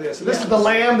because of this. So this is the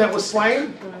lamb that was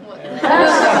slain.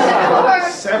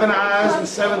 7 eyes and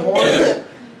 7 horns.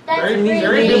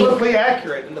 Very biblically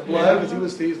accurate in the blood, because he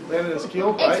was led and was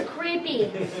killed, right? It's creepy.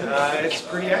 It's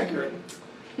pretty accurate.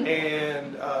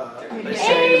 And they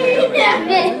say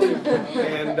amen.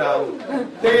 And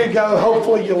there you go.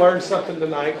 Hopefully you learned something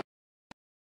tonight.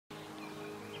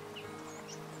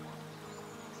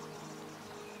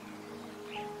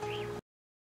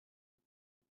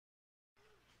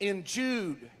 In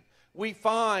Jude, we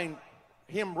find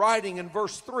him writing in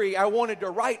verse 3, I wanted to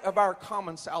write of our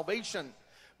common salvation.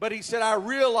 But he said, I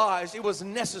realized it was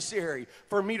necessary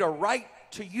for me to write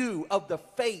to you of the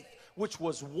faith which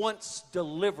was once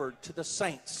delivered to the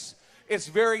saints. It's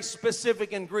very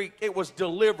specific in Greek. It was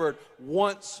delivered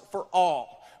once for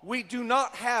all. We do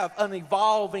not have an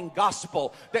evolving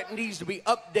gospel that needs to be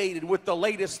updated with the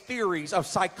latest theories of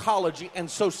psychology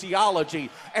and sociology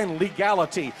and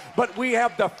legality. But we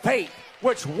have the faith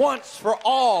which once for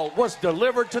all was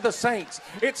delivered to the saints.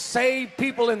 It saved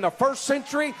people in the 1st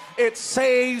century. It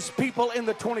saves people in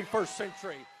the 21st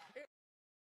century.